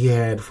 obviously he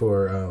had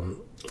for,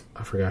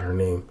 I forgot her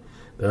name,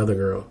 the other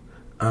girl.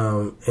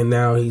 And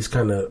now he's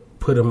kind of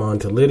put him on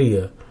to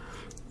Lydia.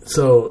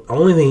 So the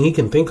only thing he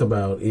can think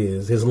about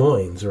is his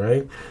loins,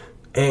 right?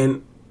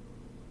 And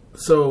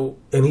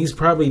he's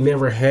probably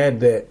never had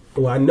that.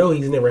 Well, I know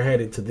he's never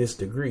had it to this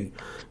degree.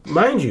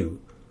 Mind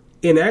you,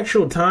 in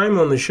actual time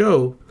on the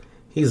show,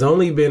 he's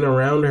only been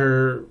around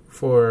her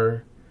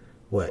for,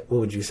 what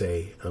would you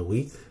say, a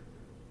week?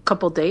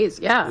 Couple days,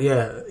 yeah.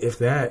 Yeah, if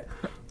that.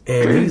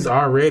 And he's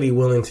already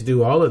willing to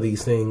do all of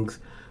these things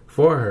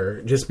for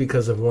her just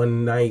because of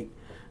one night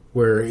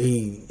where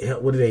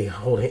what did they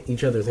hold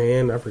each other's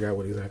hand? I forgot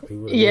what exactly.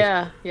 What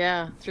yeah,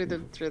 through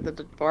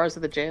the bars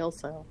of the jail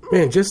cell.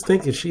 Man, just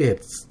thinking she had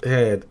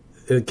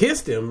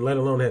kissed him, let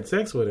alone had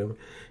sex with him,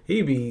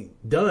 he'd be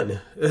done.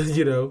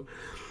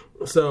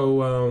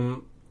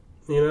 So,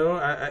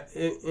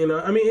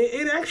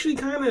 it actually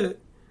kind of,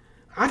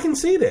 I can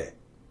see that.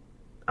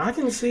 I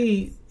can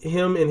see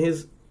him and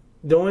his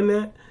doing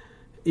that.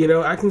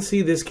 I can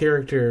see this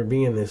character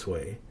being this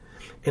way.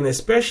 And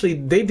especially,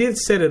 they did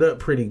set it up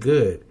pretty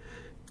good.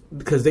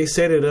 Because they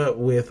set it up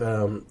with,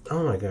 oh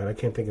my God, I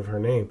can't think of her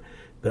name.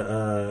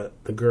 The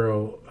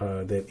girl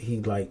that he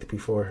liked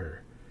before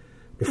her.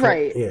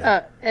 Right.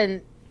 Yeah.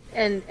 And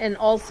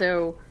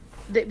also,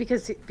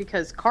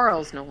 because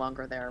Carl's no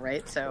longer there,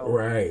 right? So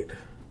Right.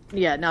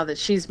 yeah, now that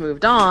she's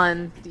moved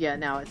on, yeah,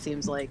 now it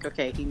seems like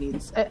okay, he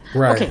needs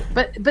Right. okay,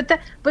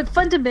 but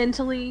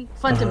fundamentally,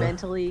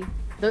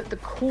 the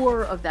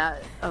core of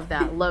that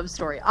love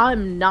story,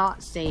 I'm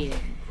not saying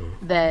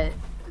that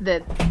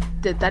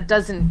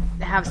doesn't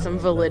have some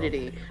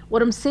validity.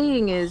 What I'm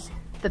saying is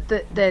that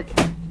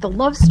the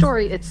love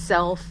story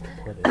itself,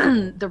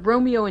 the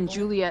Romeo and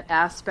Juliet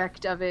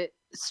aspect of it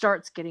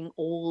starts getting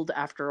old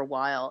after a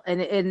while,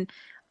 and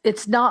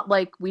it's not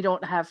like we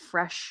don't have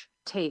fresh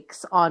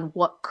takes on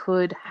what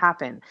could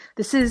happen.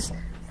 This is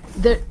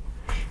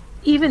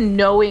even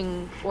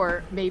knowing,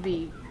 or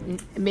maybe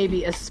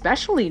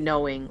especially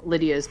knowing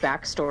Lydia's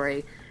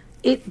backstory,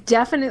 it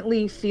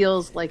definitely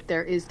feels like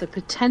there is the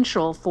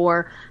potential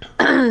for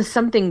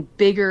something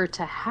bigger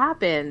to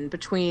happen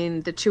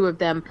between the two of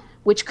them,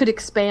 which could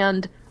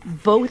expand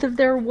both of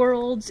their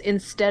worlds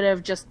instead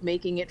of just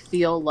making it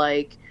feel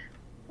like,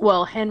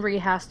 well, Henry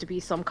has to be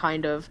some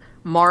kind of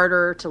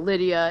martyr to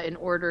Lydia in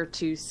order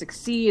to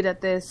succeed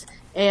at this,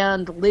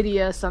 and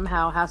Lydia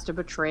somehow has to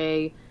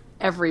betray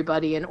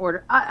everybody in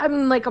order.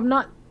 I'm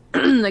not,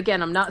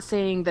 again, I'm not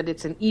saying that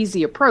it's an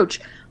easy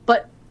approach,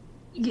 but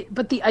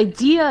the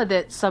idea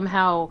that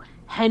somehow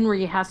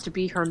Henry has to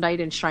be her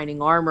knight in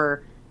shining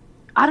armor,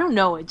 I don't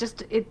know. It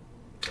just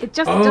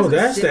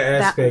doesn't sit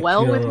that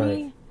well with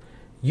me.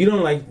 You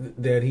don't like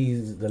that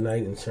he's the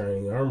knight in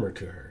shining armor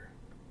to her.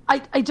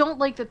 I don't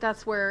like that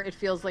that's where it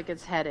feels like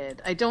it's headed.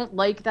 I don't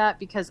like that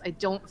because I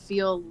don't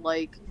feel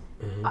like...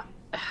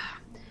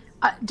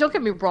 don't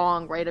get me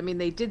wrong, right? I mean,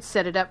 they did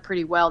set it up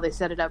pretty well. They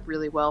set it up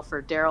really well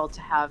for Daryl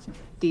to have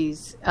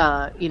these,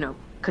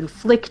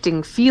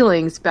 conflicting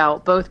feelings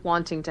about both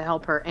wanting to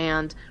help her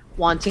and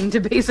wanting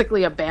to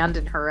basically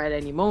abandon her at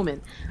any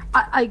moment.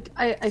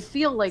 I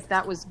feel like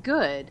that was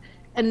good.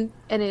 And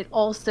it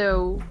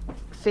also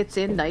fits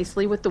in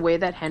nicely with the way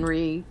that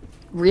Henry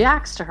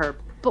reacts to her.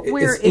 But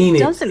where it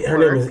doesn't work...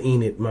 Her name is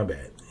Enid, my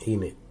bad.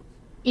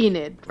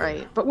 Enid,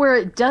 right. But where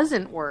it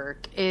doesn't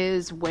work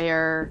is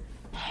where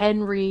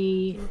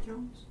Henry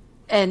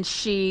and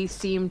she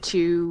seem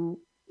to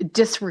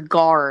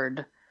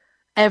disregard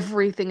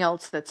everything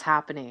else that's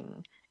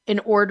happening in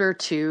order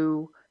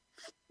to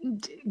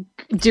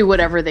do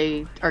whatever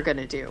they are going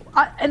to do.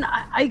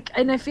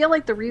 I feel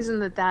like the reason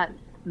that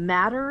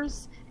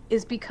matters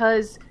is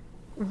because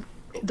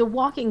The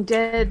Walking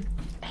Dead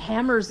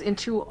hammers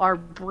into our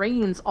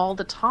brains all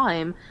the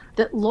time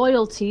that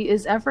loyalty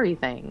is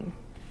everything.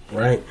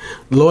 Right.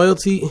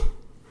 Loyalty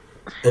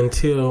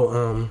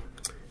until,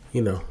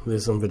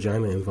 there's some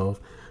vagina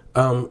involved.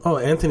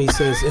 Anthony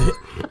says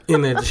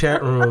in the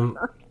chat room,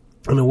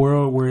 in a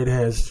world where it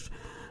has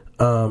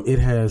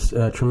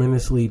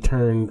tremendously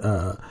turned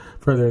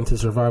further into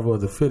survival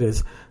of the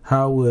fittest,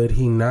 how would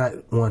he not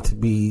want to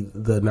be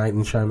the knight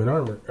in shining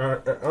armor?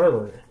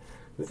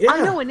 Yeah.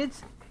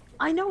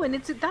 I know,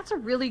 and that's a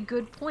really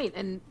good point,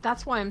 and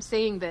that's why I'm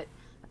saying that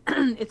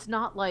it's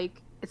not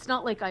like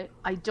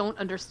I don't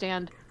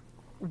understand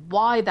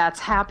why that's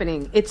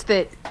happening. It's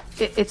that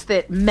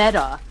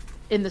meta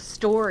in the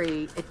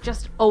story. It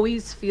just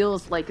always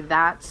feels like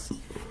that's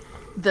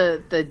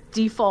the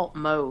default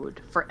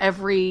mode for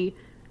every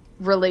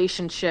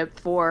relationship,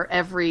 for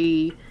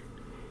every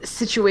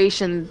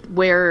situation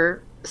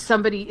where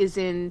somebody is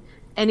in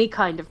any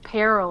kind of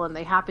peril and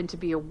they happen to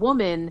be a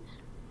woman.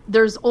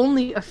 There's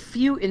only a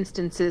few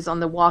instances on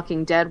The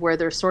Walking Dead where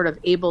they're sort of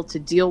able to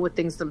deal with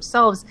things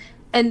themselves.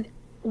 And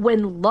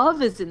when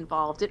love is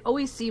involved, it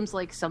always seems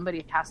like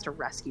somebody has to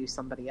rescue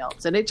somebody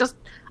else. And it just,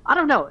 I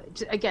don't know.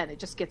 It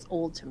just gets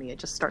old to me. It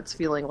just starts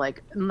feeling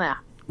like, nah.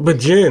 But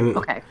Jen,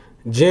 okay.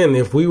 Jen,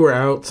 if we were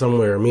out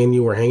somewhere, me and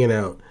you were hanging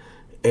out,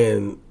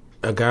 and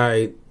a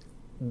guy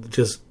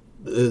just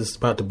is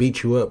about to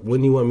beat you up,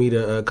 wouldn't you want me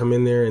to come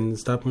in there and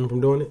stop him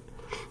from doing it?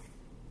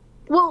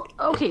 Well,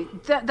 okay,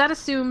 that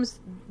assumes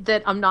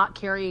that I'm not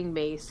carrying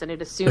mace, and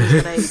it assumes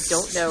that I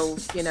don't know,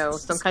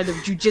 some kind of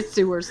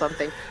jujitsu or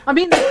something. I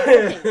mean,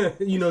 okay,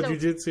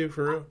 jujitsu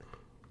for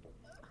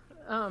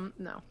real?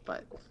 No,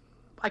 but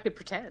I could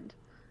pretend.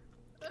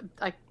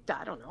 I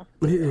don't know.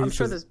 I'm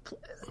sure there's.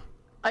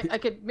 I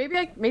could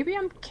maybe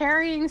I'm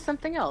carrying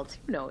something else.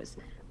 Who knows?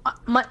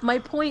 My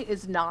point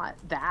is not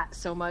that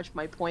so much.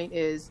 My point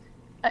is.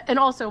 And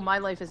also, my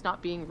life is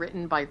not being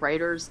written by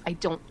writers, I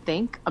don't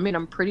think. I mean,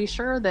 I'm pretty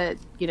sure that,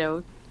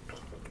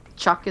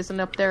 Chuck isn't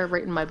up there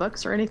writing my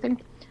books or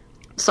anything.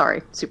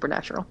 Sorry,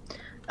 Supernatural.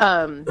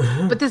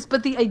 But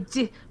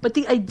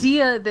the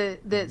idea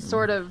that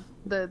sort of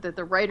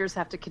the writers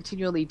have to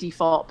continually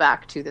default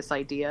back to this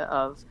idea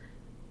of,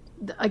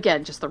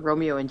 again, just the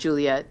Romeo and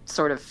Juliet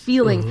sort of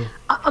feeling.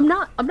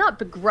 Mm-hmm. I'm not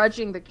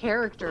begrudging the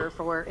character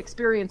for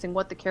experiencing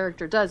what the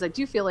character does. I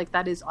do feel like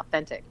that is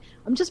authentic.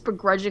 I'm just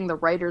begrudging the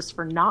writers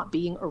for not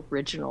being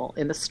original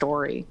in the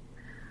story.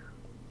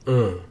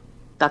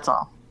 That's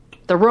all.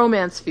 The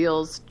romance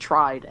feels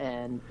tried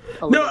and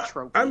a little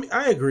tropey.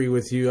 I agree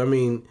with you. I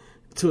mean,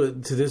 to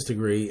this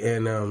degree.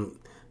 And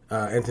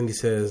Anthony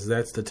says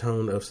that's the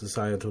tone of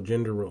societal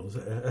gender roles.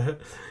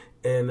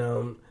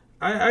 And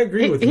I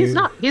agree with He's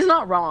you.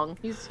 not wrong.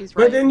 He's right.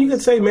 But then you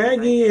could say totally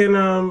Maggie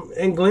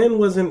and Glenn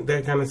wasn't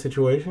that kind of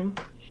situation.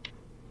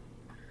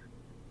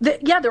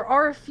 There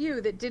are a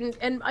few that didn't,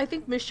 and I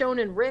think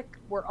Michonne and Rick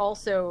were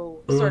also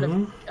sort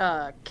of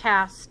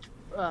cast.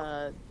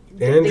 Andrea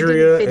they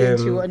didn't fit and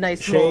into a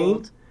nice Shane.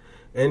 mold.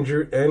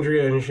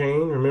 Andrea and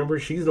Shane. Remember,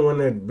 she's the one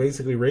that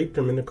basically raped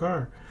him in the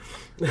car.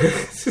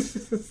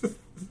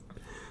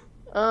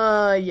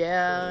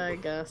 Yeah, I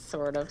guess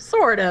sort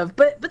of,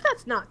 but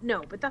that's not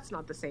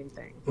the same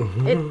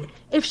thing.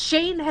 If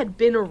Shane had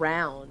been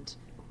around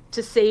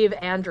to save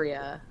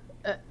Andrea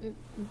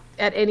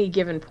at any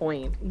given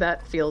point,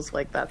 that feels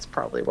like that's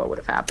probably what would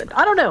have happened.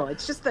 I don't know.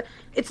 It's just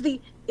it's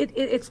the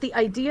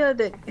idea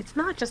that it's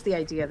not just the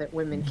idea that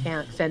women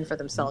can't fend for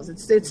themselves.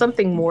 It's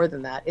something more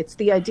than that. It's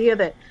the idea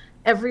that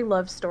every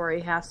love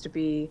story has to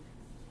be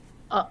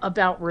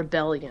about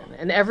rebellion,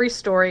 and every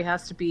story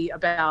has to be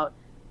about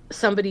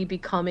somebody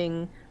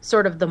becoming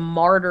sort of the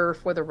martyr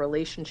for the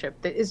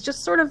relationship. That is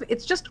just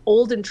it's just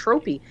old and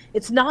tropey.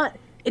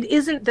 It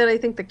isn't that I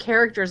think the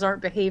characters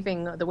aren't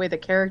behaving the way the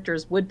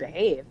characters would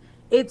behave.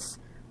 This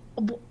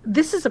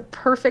is a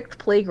perfect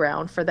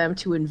playground for them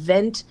to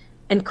invent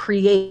and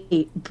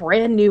create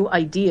brand new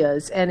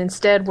ideas, and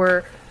instead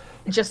we're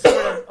just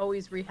sort of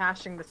always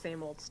rehashing the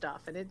same old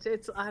stuff. And it's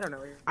I don't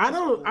know. I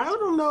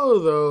don't know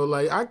though.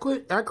 Like I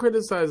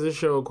criticize this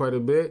show quite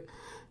a bit,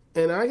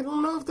 and I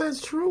don't know if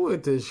that's true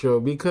with this show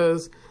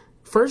because,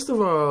 first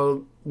of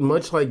all,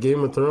 much like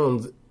Game of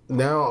Thrones,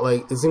 now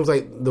like it seems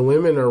like the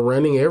women are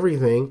running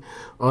everything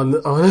on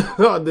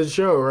the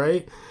show,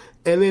 right?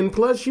 And then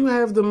plus you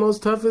have the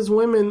most toughest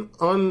women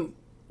on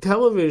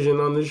television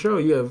on the show.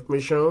 You have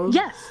Michonne,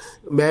 yes,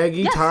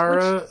 Maggie,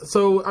 yes,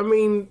 So I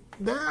mean,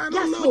 I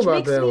don't know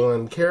about that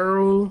one.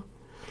 Carol.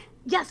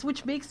 Yes,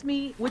 which makes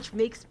me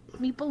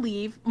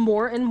believe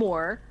more and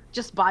more,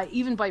 just by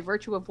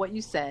virtue of what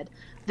you said,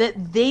 that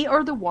they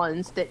are the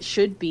ones that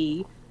should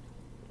be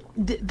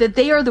leading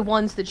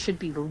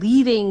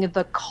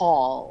the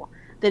call.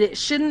 That it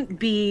shouldn't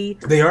be.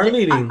 They are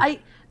leading.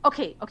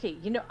 Okay.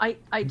 You know,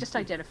 I just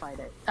identified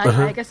it.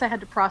 I guess I had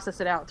to process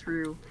it out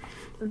through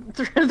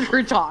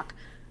talk.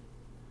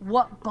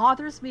 What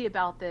bothers me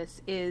about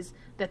this is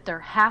that there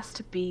has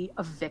to be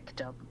a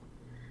victim.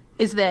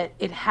 Is that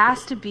it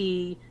has to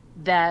be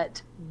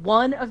that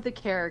one of the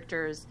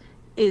characters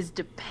is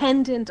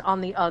dependent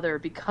on the other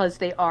because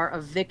they are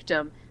a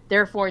victim,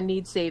 therefore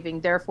need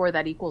saving, therefore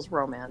that equals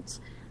romance.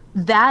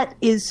 That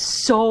is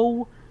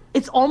so...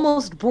 It's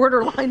almost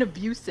borderline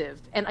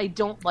abusive, and I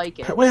don't like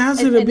it. Wait,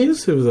 how's it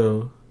abusive,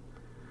 though?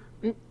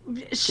 You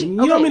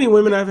know how many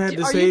women I've had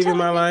to save in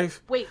my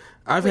life?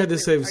 I've had to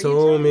save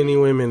so many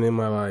women in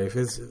my life.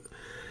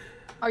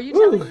 Are you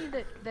telling me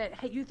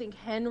that you think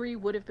Henry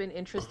would have been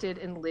interested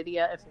in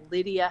Lydia if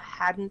Lydia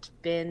hadn't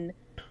been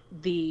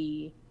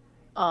the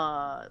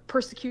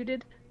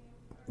persecuted?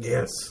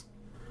 Yes.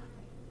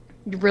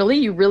 Really?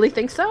 You really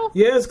think so?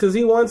 Yes, because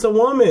he wants a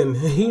woman.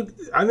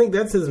 I think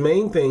that's his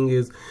main thing.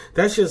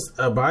 That's just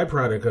a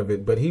byproduct of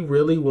it. But he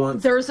really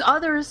wants. There's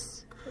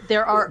others.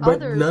 There are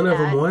others. None of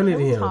them wanted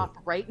him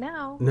right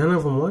now. None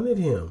of them wanted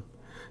him.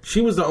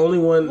 She was the only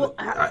one. Well,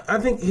 I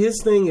think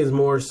his thing is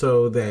more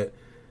so that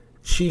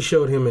she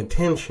showed him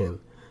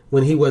attention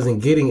when he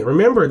wasn't getting it.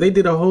 Remember, they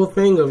did a whole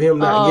thing of him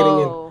not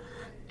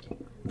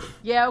getting it.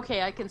 Yeah,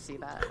 okay, I can see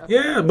that. Okay.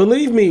 Yeah,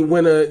 believe me,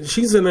 when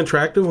she's an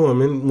attractive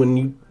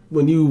woman,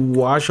 when you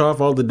wash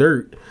off all the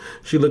dirt,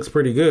 she looks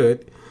pretty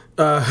good.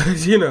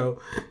 You know,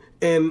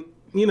 and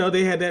you know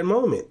they had that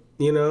moment,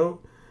 you know,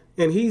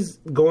 and he's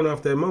going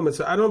off that moment.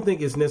 So I don't think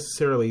it's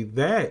necessarily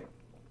that,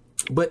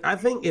 but I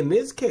think in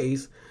this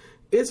case,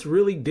 it's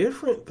really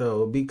different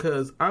though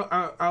because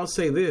I'll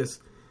say this: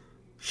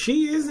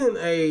 she isn't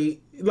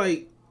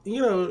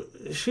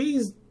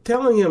she's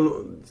telling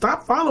him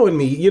stop following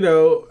me, you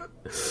know,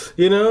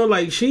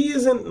 like she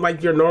isn't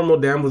like your normal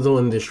damsel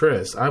in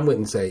distress. I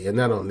wouldn't say, and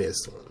not on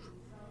this one.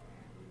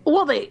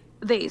 Well, they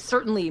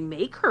certainly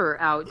make her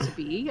out to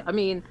be. I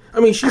mean,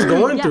 she's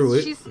going through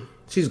it.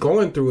 She's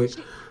going through it,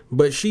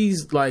 but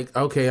she's like,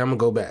 okay, I'm gonna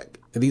go back.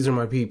 These are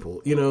my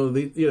people. You know.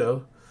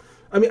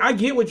 I mean, I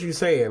get what you're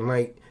saying.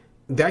 Like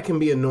that can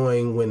be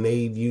annoying when they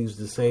use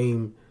the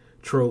same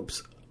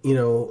tropes, you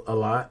know, a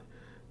lot.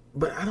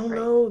 But I don't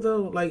know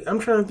though. Like I'm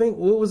trying to think,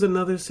 what was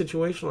another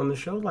situation on the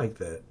show like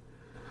that?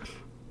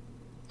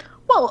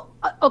 Well,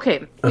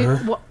 okay.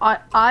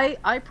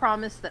 I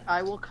promise that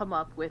I will come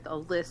up with a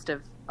list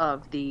of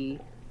the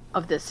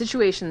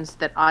situations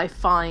that I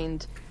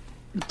find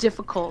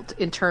difficult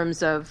in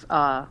terms of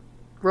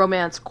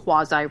romance,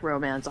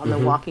 quasi-romance on The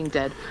Walking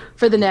Dead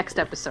for the next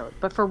episode.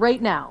 But for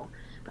right now,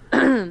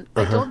 I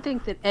don't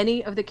think that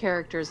any of the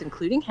characters,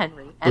 including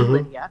Henry and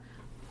Lydia,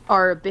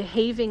 are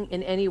behaving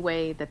in any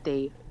way that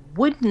they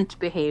wouldn't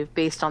behave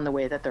based on the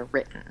way that they're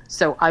written.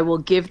 So I will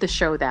give the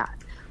show that.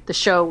 The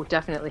show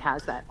definitely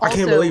has that. Also, I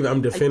can't believe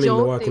I'm defending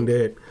The Walking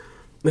Dead.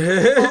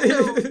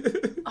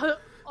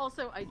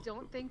 Also, I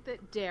don't think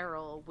that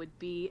Daryl would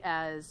be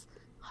as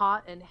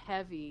hot and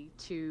heavy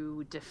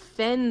to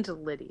defend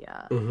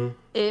Lydia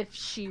if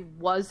she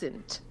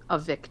wasn't a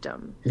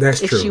victim.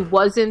 That's if true. If she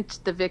wasn't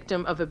the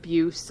victim of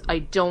abuse, I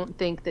don't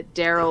think that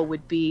Daryl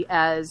would be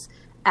as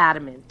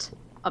adamant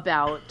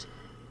about,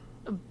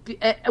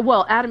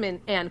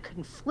 adamant and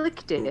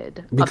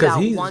conflicted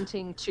about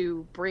wanting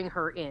to bring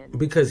her in.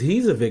 Because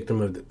he's a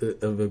victim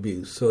of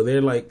abuse. So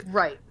they're like,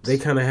 right. They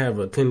kind of have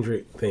a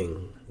kindred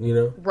thing, you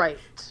know? Right.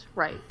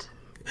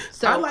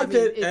 So I like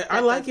I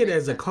like it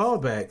as a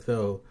callback,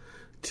 though,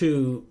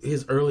 to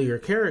his earlier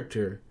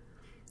character.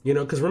 You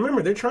know, because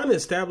remember, they're trying to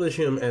establish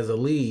him as a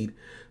lead.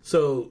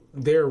 So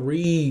they're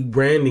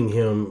rebranding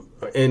him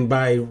and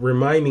by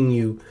reminding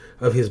you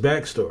of his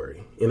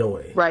backstory, in a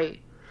way. Right.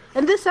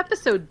 And this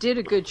episode did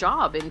a good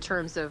job in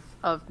terms of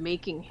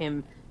making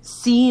him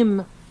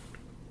seem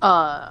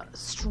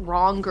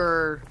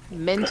stronger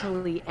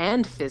mentally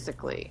and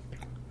physically.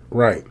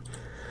 Right.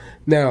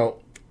 Now,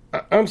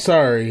 I'm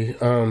sorry.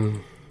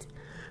 I'm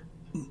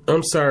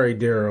sorry,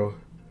 Daryl.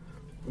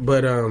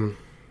 But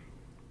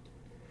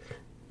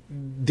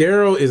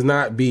Daryl is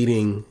not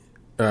beating...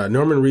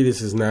 Norman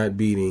Reedus is not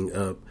beating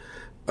up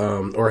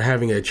or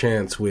having a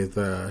chance with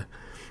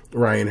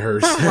Ryan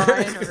Hurst.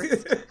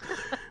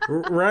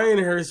 Ryan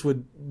Hurst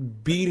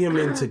would beat him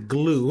into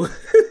glue.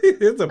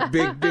 It's a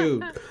big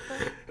dude.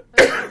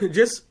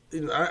 Just,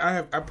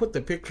 I put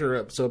the picture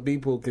up so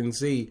people can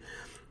see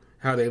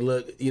how they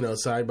look, you know,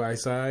 side by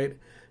side.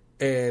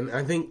 And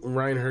I think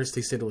Ryan Hurst,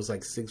 they said it was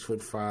like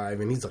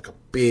 6'5", and he's like a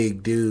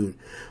big dude.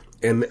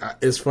 And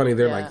it's funny,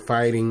 they're like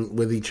fighting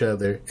with each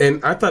other.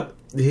 And I thought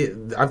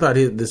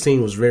the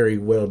scene was very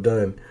well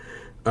done.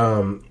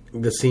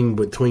 The scene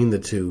between the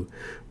two.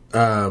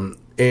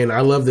 And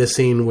I love this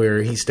scene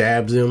where he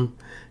stabs him,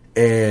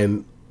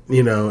 and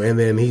you know, and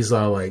then he's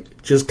all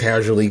like just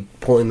casually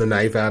pulling the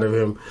knife out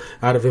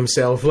of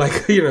himself,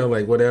 like, you know,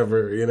 like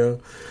whatever, you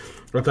know.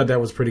 I thought that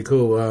was pretty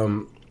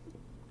cool.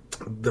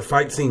 The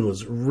fight scene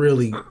was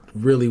really,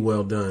 really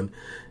well done,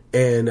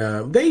 and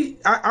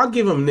I'll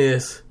give them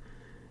this.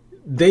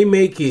 They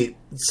make it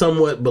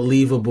somewhat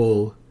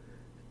believable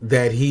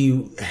that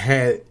he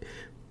had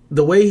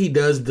the way he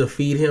does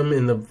defeat him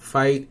in the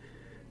fight.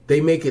 They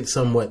make it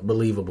somewhat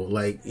believable,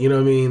 like, you know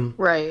what I mean?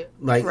 Right.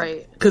 Like,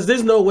 right. Because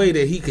there's no way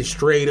that he could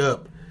straight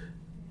up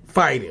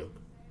fight him.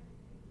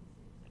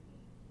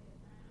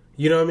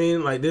 You know what I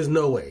mean? Like, there's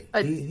no way.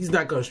 He's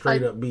not going to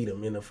straight up beat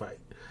him in a fight.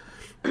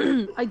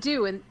 I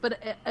do, and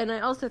I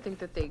also think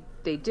that they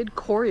did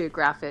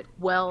choreograph it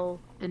well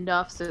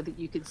enough so that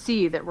you could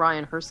see that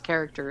Ryan Hurst's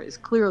character is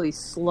clearly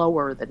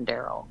slower than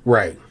Daryl.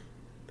 Right.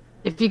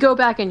 If you go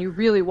back and you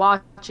really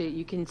watch it,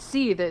 you can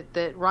see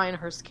that Ryan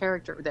Hurst's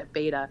character, that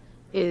Beta,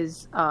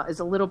 is a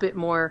little bit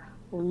more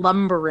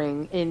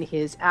lumbering in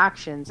his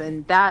actions,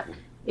 and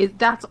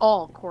that's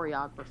all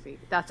choreography.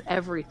 That's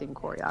everything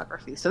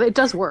choreography. So it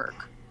does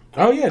work.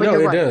 Oh yeah, but no,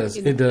 it right. does.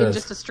 It does. In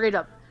just a straight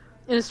up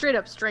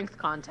strength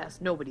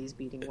contest, nobody's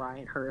beating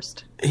Ryan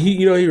Hurst.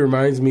 He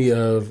reminds me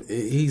of,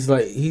 he's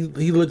like,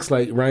 he looks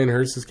like Ryan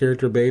Hurst's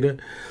character Beta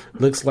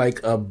looks like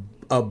a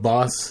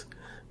boss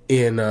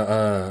in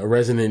a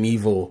Resident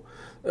Evil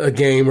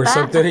game or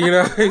something, you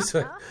know. He's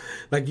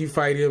like you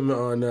fight him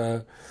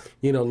on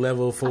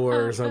level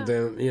 4 or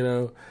something, you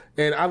know.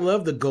 And I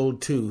love the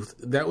gold tooth.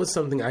 That was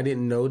something I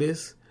didn't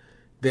notice.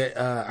 That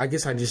I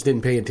guess I just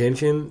didn't pay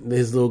attention.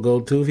 His little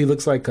gold tooth. He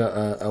looks like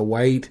a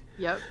white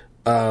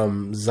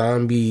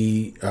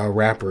zombie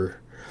rapper.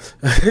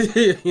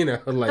 You know,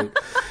 like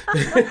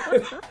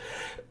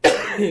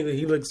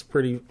he looks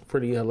pretty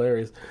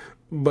hilarious.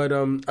 But I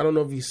don't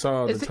know if you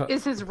saw.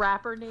 Is his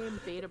rapper name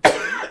Beta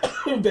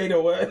Bling?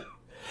 Beta what?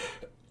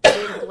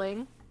 Beta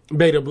Bling.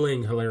 Beta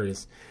Bling,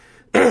 hilarious.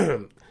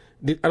 I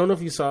don't know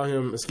if you saw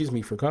him. Excuse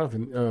me for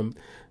coughing.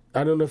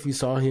 I don't know if you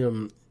saw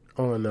him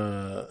on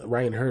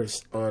Ryan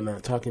Hurst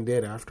on Talking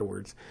Dead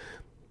afterwards,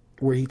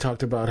 where he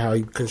talked about how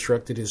he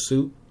constructed his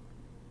suit.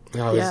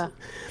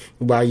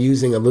 By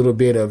using a little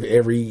bit of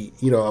every,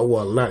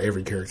 well, not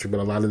every character, but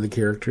a lot of the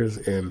characters,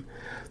 and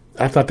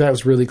I thought that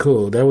was really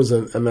cool. That was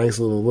a nice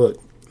little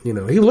look. He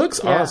looks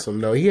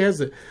awesome though.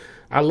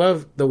 I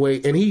love the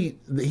way, and he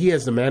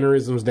has the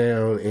mannerisms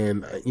down,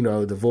 and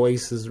the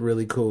voice is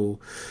really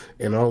cool,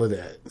 and all of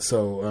that.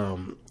 So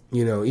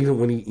even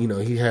when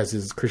he has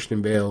his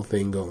Christian Bale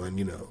thing going,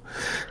 people,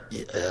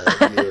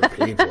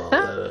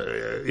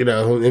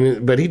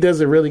 but he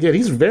does it really good.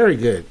 He's very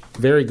good,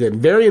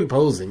 very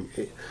imposing.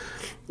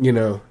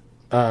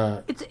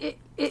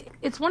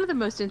 It's one of the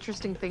most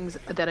interesting things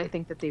that I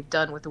think that they've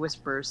done with the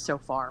Whisperers so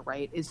far,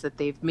 right? Is that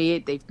they've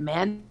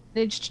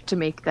managed to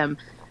make them.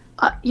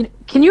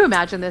 Can you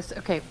imagine this?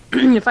 Okay,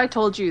 if I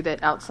told you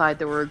that outside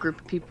there were a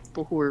group of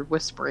people who were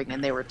whispering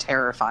and they were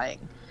terrifying,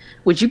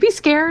 would you be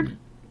scared?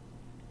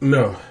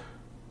 No.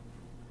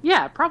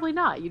 Yeah, probably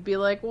not. You'd be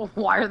like, well,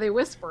 why are they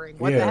whispering?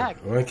 What the heck?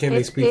 Why can't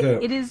they speak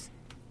up?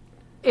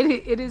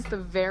 It is the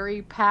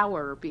very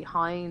power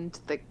behind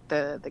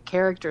the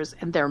characters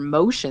and their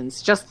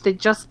motions, just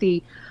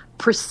the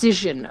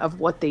precision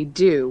of what they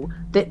do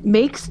that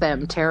makes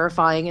them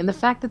terrifying, and the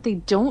fact that they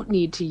don't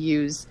need to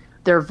use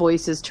their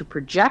voices to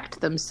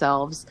project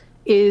themselves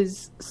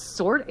is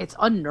it's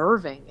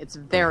unnerving. It's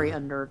very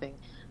unnerving.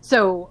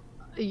 So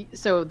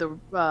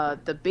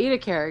the beta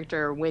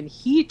character, when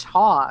he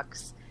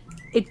talks,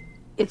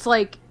 it's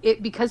like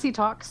because he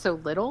talks so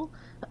little,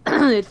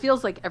 it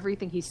feels like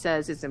everything he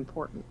says is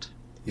important.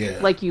 Yeah.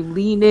 Like you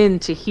lean in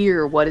to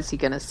hear what is he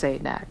going to say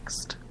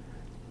next.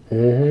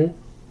 Mm-hmm.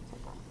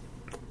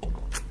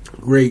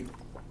 Great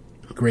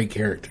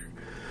character.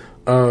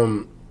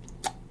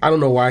 I don't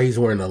know why he's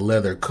wearing a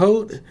leather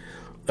coat,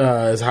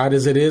 as hot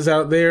as it is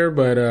out there,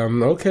 but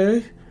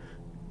okay.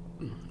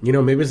 You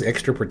know, maybe it's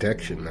extra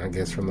protection, I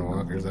guess, from the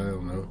walkers. I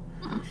don't know.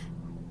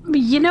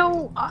 You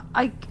know,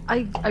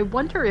 I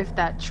wonder if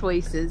that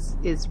choice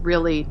is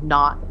really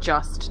not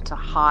just to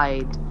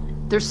hide.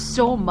 There's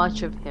so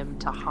much of him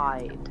to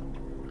hide.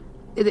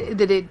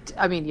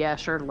 I mean, yeah,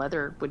 sure,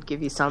 leather would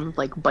give you some,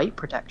 like, bite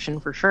protection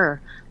for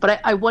sure.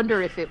 But I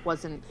wonder if it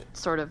wasn't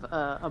sort of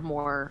a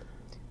more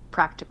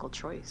practical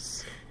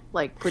choice.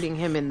 Like, putting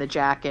him in the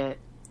jacket,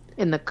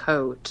 in the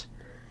coat,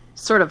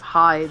 sort of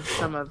hides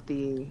some of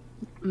the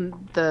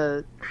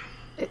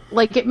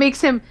like, it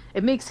makes him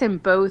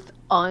both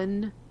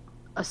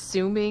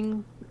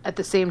unassuming at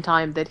the same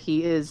time that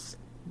he is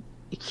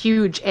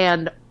huge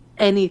and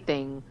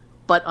anything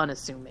but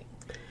unassuming.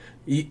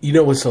 You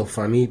know what's so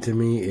funny to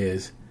me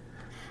is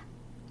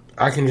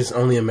I can just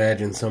only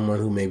imagine someone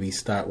who maybe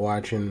stopped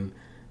watching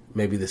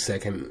maybe the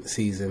second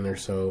season or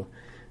so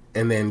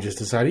and then just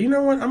decided, you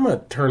know what, I'm going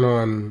to turn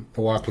on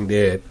The Walking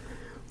Dead.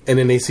 And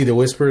then they see the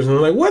whispers and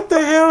they're like, what the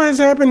hell has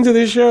happened to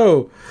this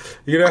show?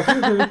 You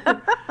know?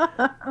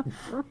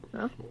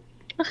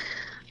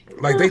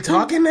 Like, they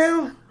talking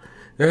now?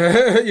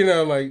 You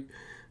know, like,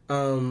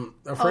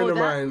 a friend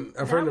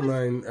of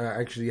mine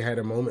actually had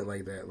a moment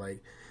like that.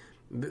 Like,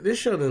 this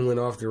show then went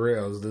off the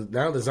rails.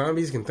 Now the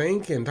zombies can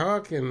think and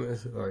talk, and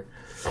it's like,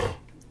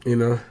 you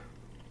know.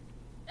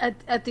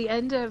 At the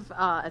end of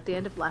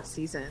last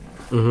season,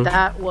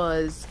 that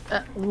was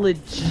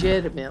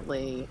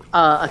legitimately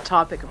a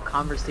topic of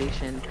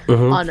conversation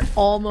on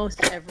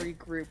almost every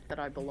group that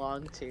I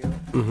belong to,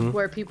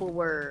 where people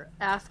were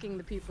asking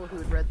the people who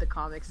had read the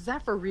comics, "Is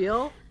that for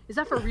real? Is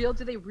that for real?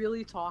 Do they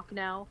really talk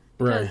now?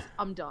 Because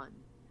I'm done."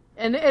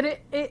 And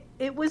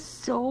it was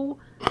so.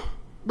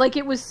 Like,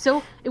 it was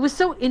so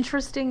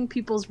interesting,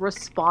 people's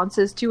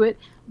responses to it,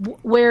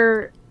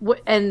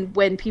 and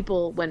when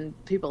people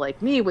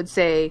like me would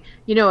say,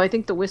 you know, I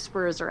think the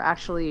Whisperers are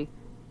actually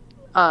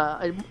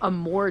a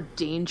more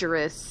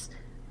dangerous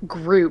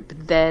group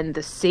than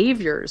the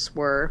Saviors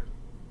were,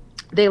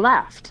 they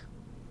laughed.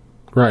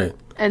 Right.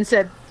 And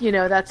said, you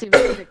know, that seems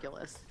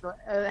ridiculous.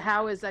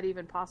 How is that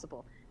even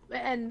possible?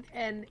 And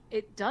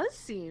it does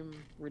seem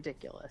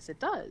ridiculous.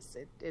 It does.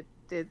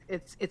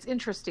 It's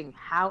interesting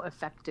how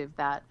effective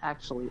that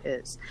actually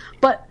is.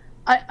 But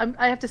I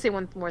have to say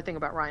one more thing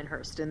about Ryan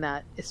Hurst, in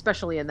that,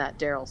 especially in that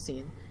Daryl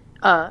scene,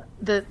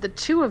 the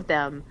two of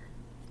them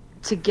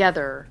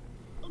together,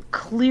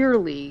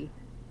 clearly,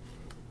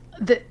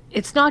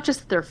 it's not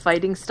just their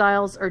fighting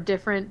styles are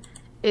different.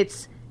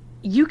 It's,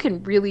 you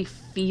can really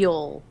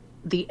feel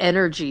the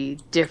energy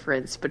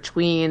difference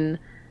between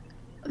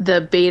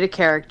the beta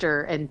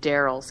character and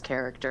Daryl's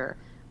character.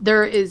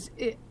 There is,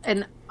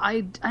 and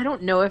I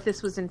don't know if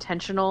this was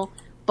intentional,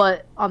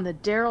 but on the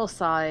Daryl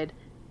side,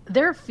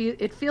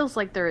 it feels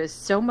like there is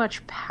so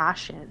much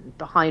passion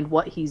behind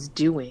what he's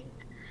doing.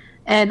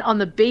 And on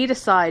the beta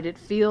side, it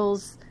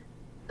feels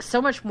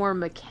so much more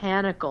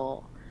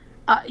mechanical.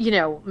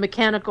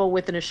 Mechanical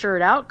with an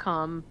assured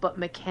outcome, but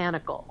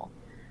mechanical.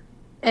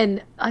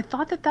 And I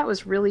thought that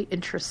was really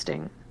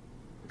interesting.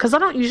 Because I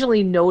don't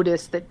usually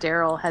notice that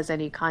Daryl has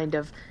any kind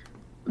of...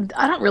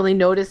 I don't really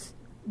notice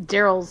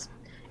Daryl's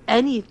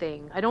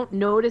anything. I don't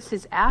notice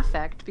his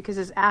affect, because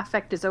his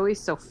affect is always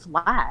so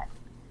flat.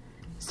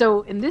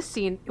 So in this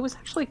scene, it was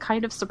actually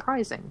kind of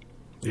surprising.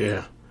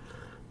 Yeah.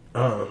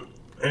 And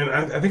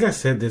I think I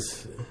said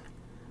this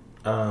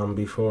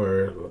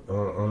before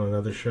on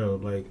another show.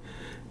 Like,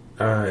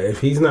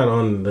 if he's not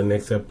on the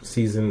next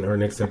season or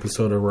next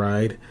episode of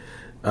Ride,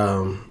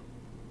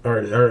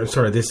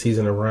 this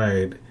season of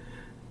Ride,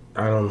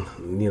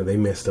 they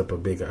messed up a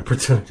big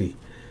opportunity.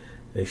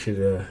 They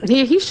should.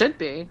 He should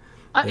be.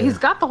 He's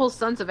got the whole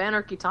Sons of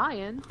Anarchy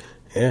tie-in.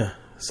 Yeah.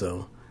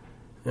 So,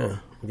 yeah,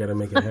 we got to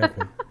make it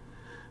happen.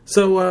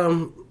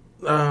 So,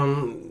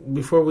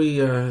 before we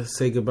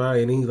say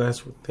goodbye, any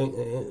last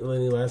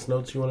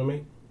notes you want to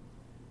make?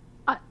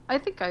 I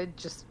think I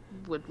just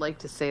would like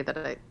to say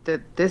that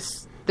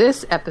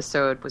this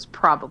episode was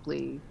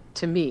probably,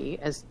 to me,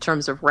 as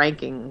terms of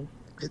ranking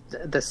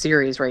the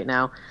series right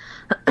now,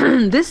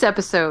 this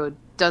episode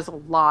does a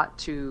lot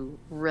to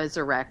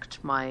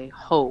resurrect my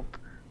hope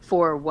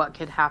for what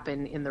could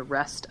happen in the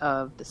rest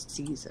of the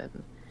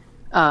season.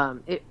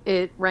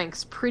 It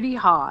ranks pretty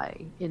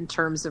high in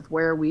terms of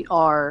where we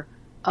are,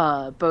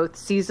 both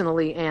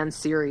seasonally and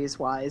series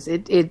wise.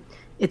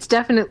 It's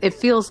definitely, it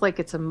feels like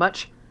it's a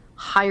much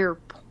higher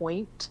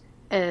point,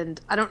 and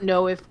I don't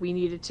know if we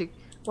needed to.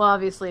 Well,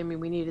 obviously, I mean,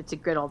 we needed to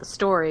grit all the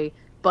story,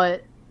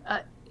 but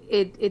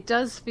it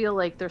does feel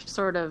like there's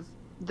sort of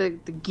the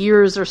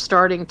gears are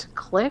starting to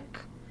click,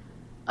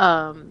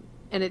 and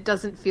it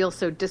doesn't feel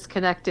so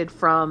disconnected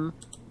from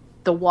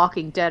the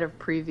Walking Dead of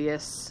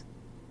previous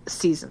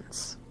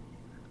seasons,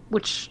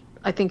 which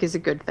I think is a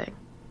good thing.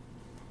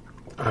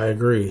 I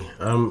agree.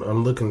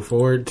 I'm looking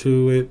forward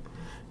to it,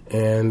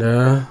 and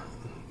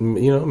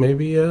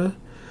maybe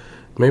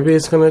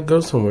it's gonna go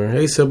somewhere.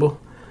 Hey, Sybil.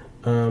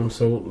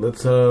 So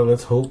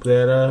let's hope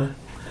that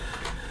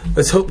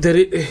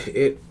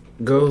it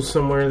goes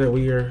somewhere that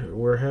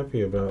we're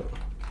happy about.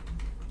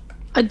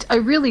 I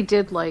really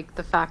did like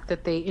the fact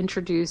that they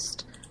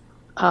introduced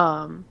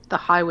the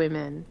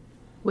Highwaymen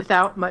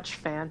without much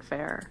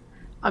fanfare.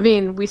 I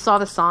mean, we saw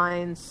the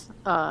signs,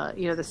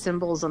 the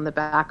symbols on the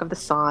back of the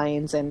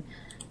signs, and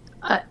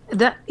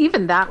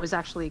that was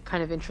actually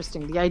kind of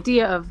interesting. The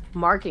idea of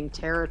marking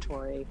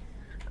territory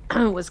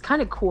was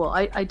kind of cool.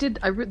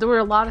 There were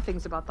a lot of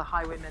things about the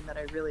Highwaymen that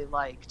I really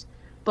liked,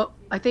 but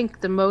I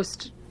think the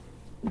most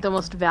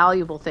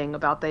valuable thing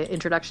about the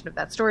introduction of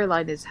that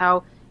storyline is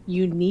how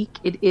unique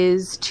it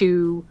is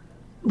to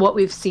what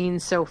we've seen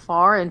so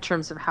far in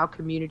terms of how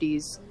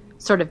communities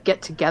sort of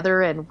get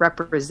together and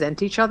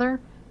represent each other.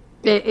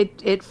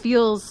 It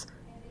feels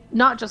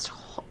not just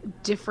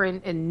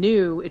different and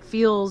new, it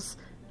feels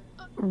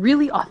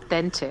really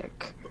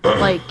authentic.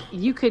 Like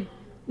you could,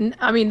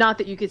 I mean, not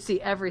that you could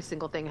see every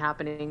single thing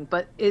happening,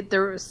 but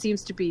there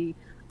seems to be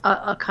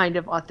a kind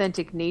of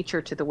authentic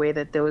nature to the way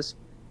that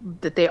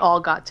they all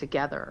got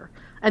together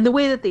and the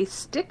way that they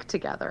stick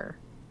together.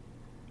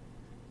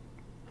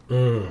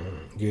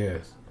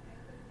 Yes.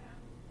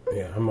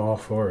 Yeah, I'm all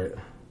for it.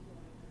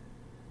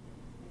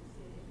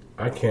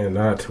 I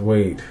cannot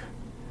wait.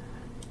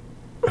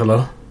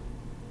 Hello?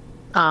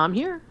 I'm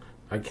here.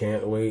 I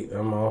can't wait.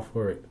 I'm all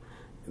for it.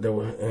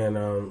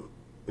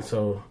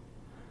 So,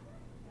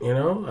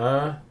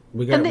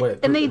 we got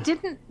and they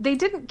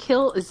didn't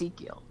kill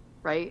Ezekiel,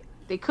 right?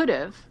 They could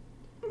have,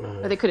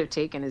 or they could have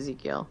taken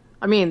Ezekiel.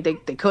 I mean, they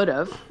could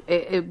have.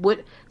 It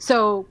would.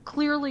 So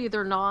clearly,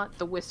 they're not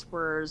the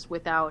Whisperers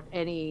without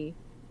any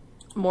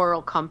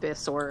moral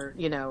compass, or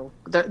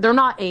they're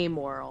not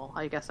amoral,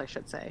 I guess I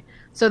should say.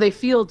 So they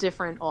feel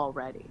different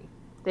already.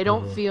 They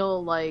don't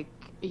feel like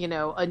a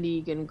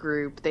Negan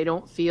group. They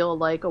don't feel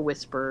like a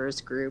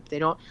Whisperers group.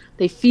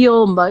 They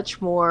feel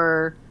much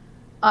more.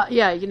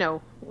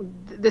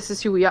 This is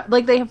who we are.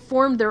 Like they have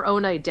formed their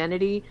own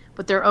identity,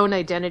 but their own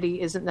identity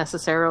isn't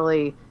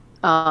necessarily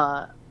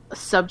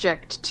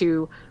subject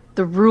to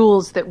the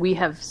rules that we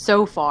have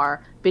so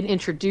far been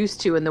introduced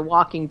to in The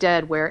Walking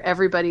Dead, where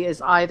everybody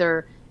is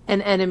either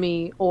an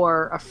enemy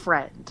or a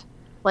friend.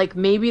 Like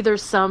maybe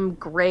there's some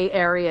gray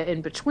area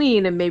in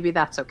between, and maybe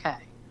that's okay.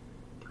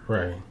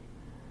 Right.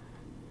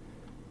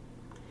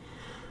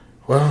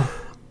 Well,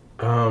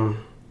 I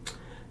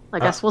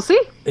guess we'll see.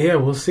 Yeah,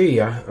 we'll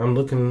see. I'm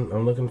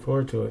looking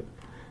forward to it.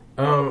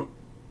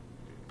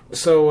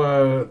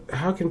 So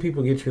how can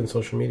people get you on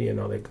social media and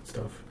all that good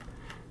stuff?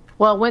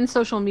 Well, when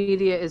social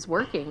media is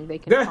working, they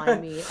can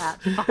find me at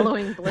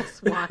Following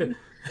Bliss One.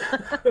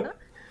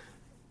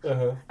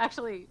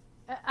 Actually,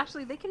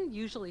 they can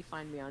usually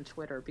find me on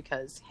Twitter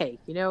because, hey,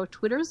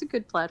 Twitter is a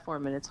good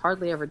platform and it's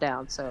hardly ever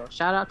down. So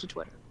shout out to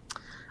Twitter.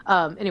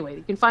 Anyway,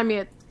 you can find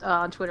me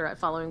on Twitter at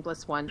Following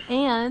Bliss One,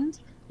 and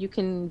you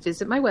can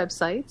visit my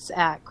websites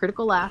at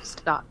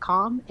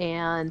criticallaughs.com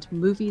and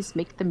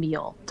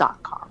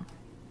moviesmakethemeal.com.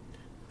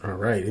 All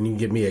right, and you can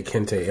get me at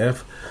Kente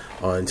F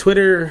on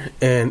Twitter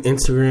and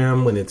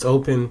Instagram when it's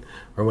open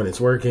or when it's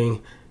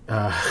working.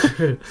 At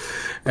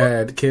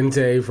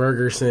Kente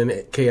Ferguson,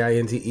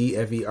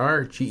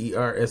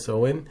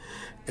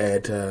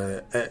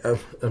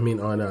 KinteFergerson,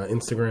 on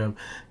Instagram,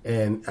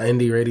 and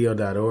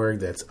indyradio.org.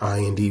 That's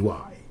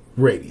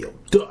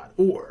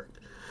indyradio.org.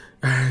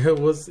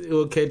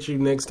 We'll catch you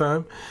next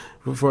time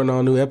for an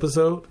all new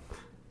episode.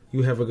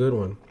 You have a good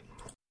one.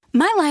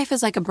 My life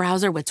is like a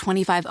browser with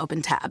 25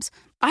 open tabs.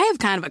 I have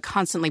kind of a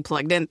constantly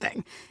plugged in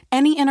thing.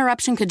 Any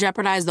interruption could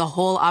jeopardize the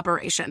whole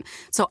operation.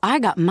 So I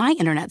got my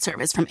internet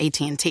service from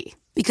AT&T.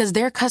 Because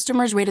their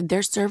customers rated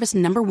their service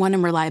 #1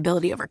 in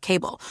reliability over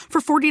cable. For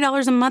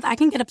 $40 a month, I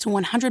can get up to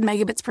 100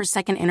 megabits per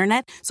second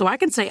internet, so I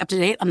can stay up to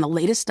date on the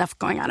latest stuff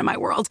going on in my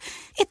world.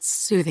 It's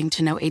soothing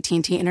to know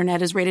AT&T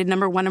internet is rated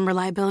 #1 in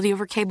reliability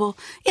over cable.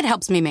 It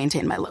helps me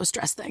maintain my low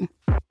stress thing.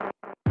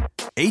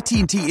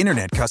 AT&T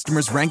Internet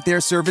customers rank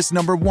their service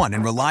 #1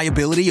 in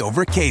reliability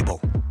over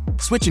cable.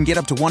 Switch and get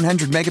up to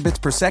 100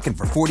 megabits per second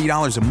for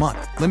 $40 a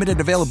month.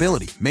 Limited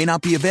availability. May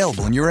not be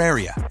available in your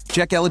area.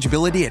 Check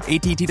eligibility at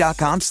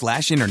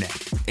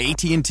att.com/internet.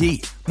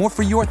 AT&T. More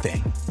for your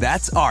thing.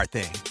 That's our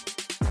thing.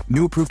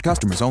 New approved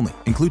customers only.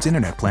 Includes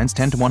internet plans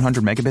 10 to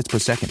 100 megabits per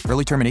second.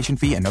 Early termination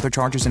fee and other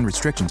charges and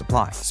restrictions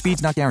apply.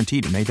 Speeds not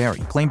guaranteed and may vary.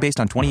 Claim based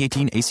on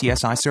 2018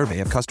 ACSI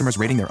survey of customers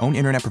rating their own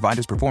internet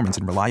provider's performance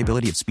and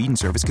reliability of speed and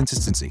service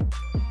consistency.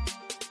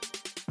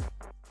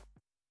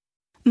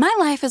 My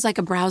life is like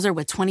a browser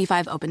with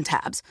 25 open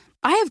tabs.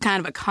 I have kind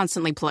of a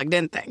constantly plugged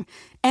in thing.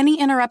 Any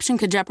interruption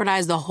could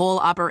jeopardize the whole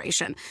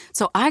operation.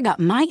 So I got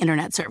my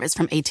internet service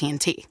from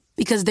AT&T.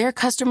 Because their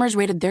customers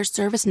rated their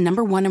service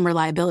 #1 in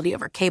reliability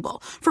over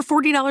cable. For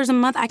 $40 a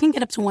month, I can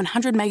get up to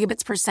 100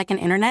 megabits per second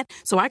internet,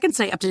 so I can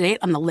stay up to date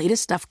on the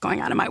latest stuff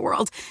going on in my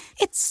world.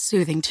 It's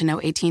soothing to know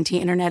AT&T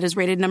Internet is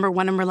rated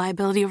 #1 in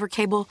reliability over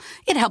cable.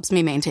 It helps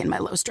me maintain my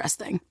low-stress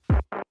thing.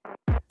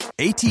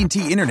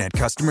 AT&T Internet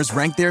customers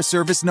rank their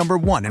service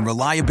 #1 in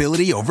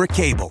reliability over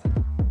cable.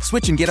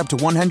 Switch and get up to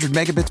 100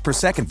 megabits per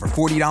second for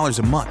 $40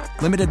 a month.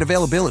 Limited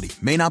availability.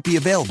 May not be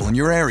available in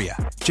your area.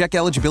 Check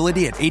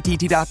eligibility at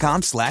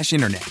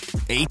att.com/internet.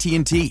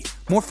 AT&T.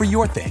 More for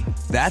your thing.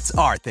 That's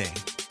our thing.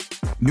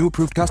 New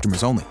approved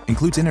customers only.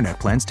 Includes internet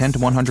plans 10 to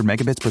 100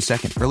 megabits per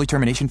second. Early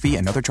termination fee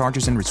and other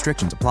charges and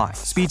restrictions apply.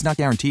 Speeds not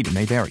guaranteed and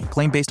may vary.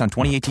 Claim based on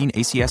 2018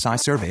 ACSI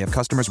survey of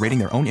customers rating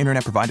their own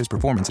internet provider's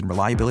performance and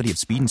reliability of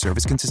speed and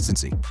service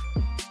consistency.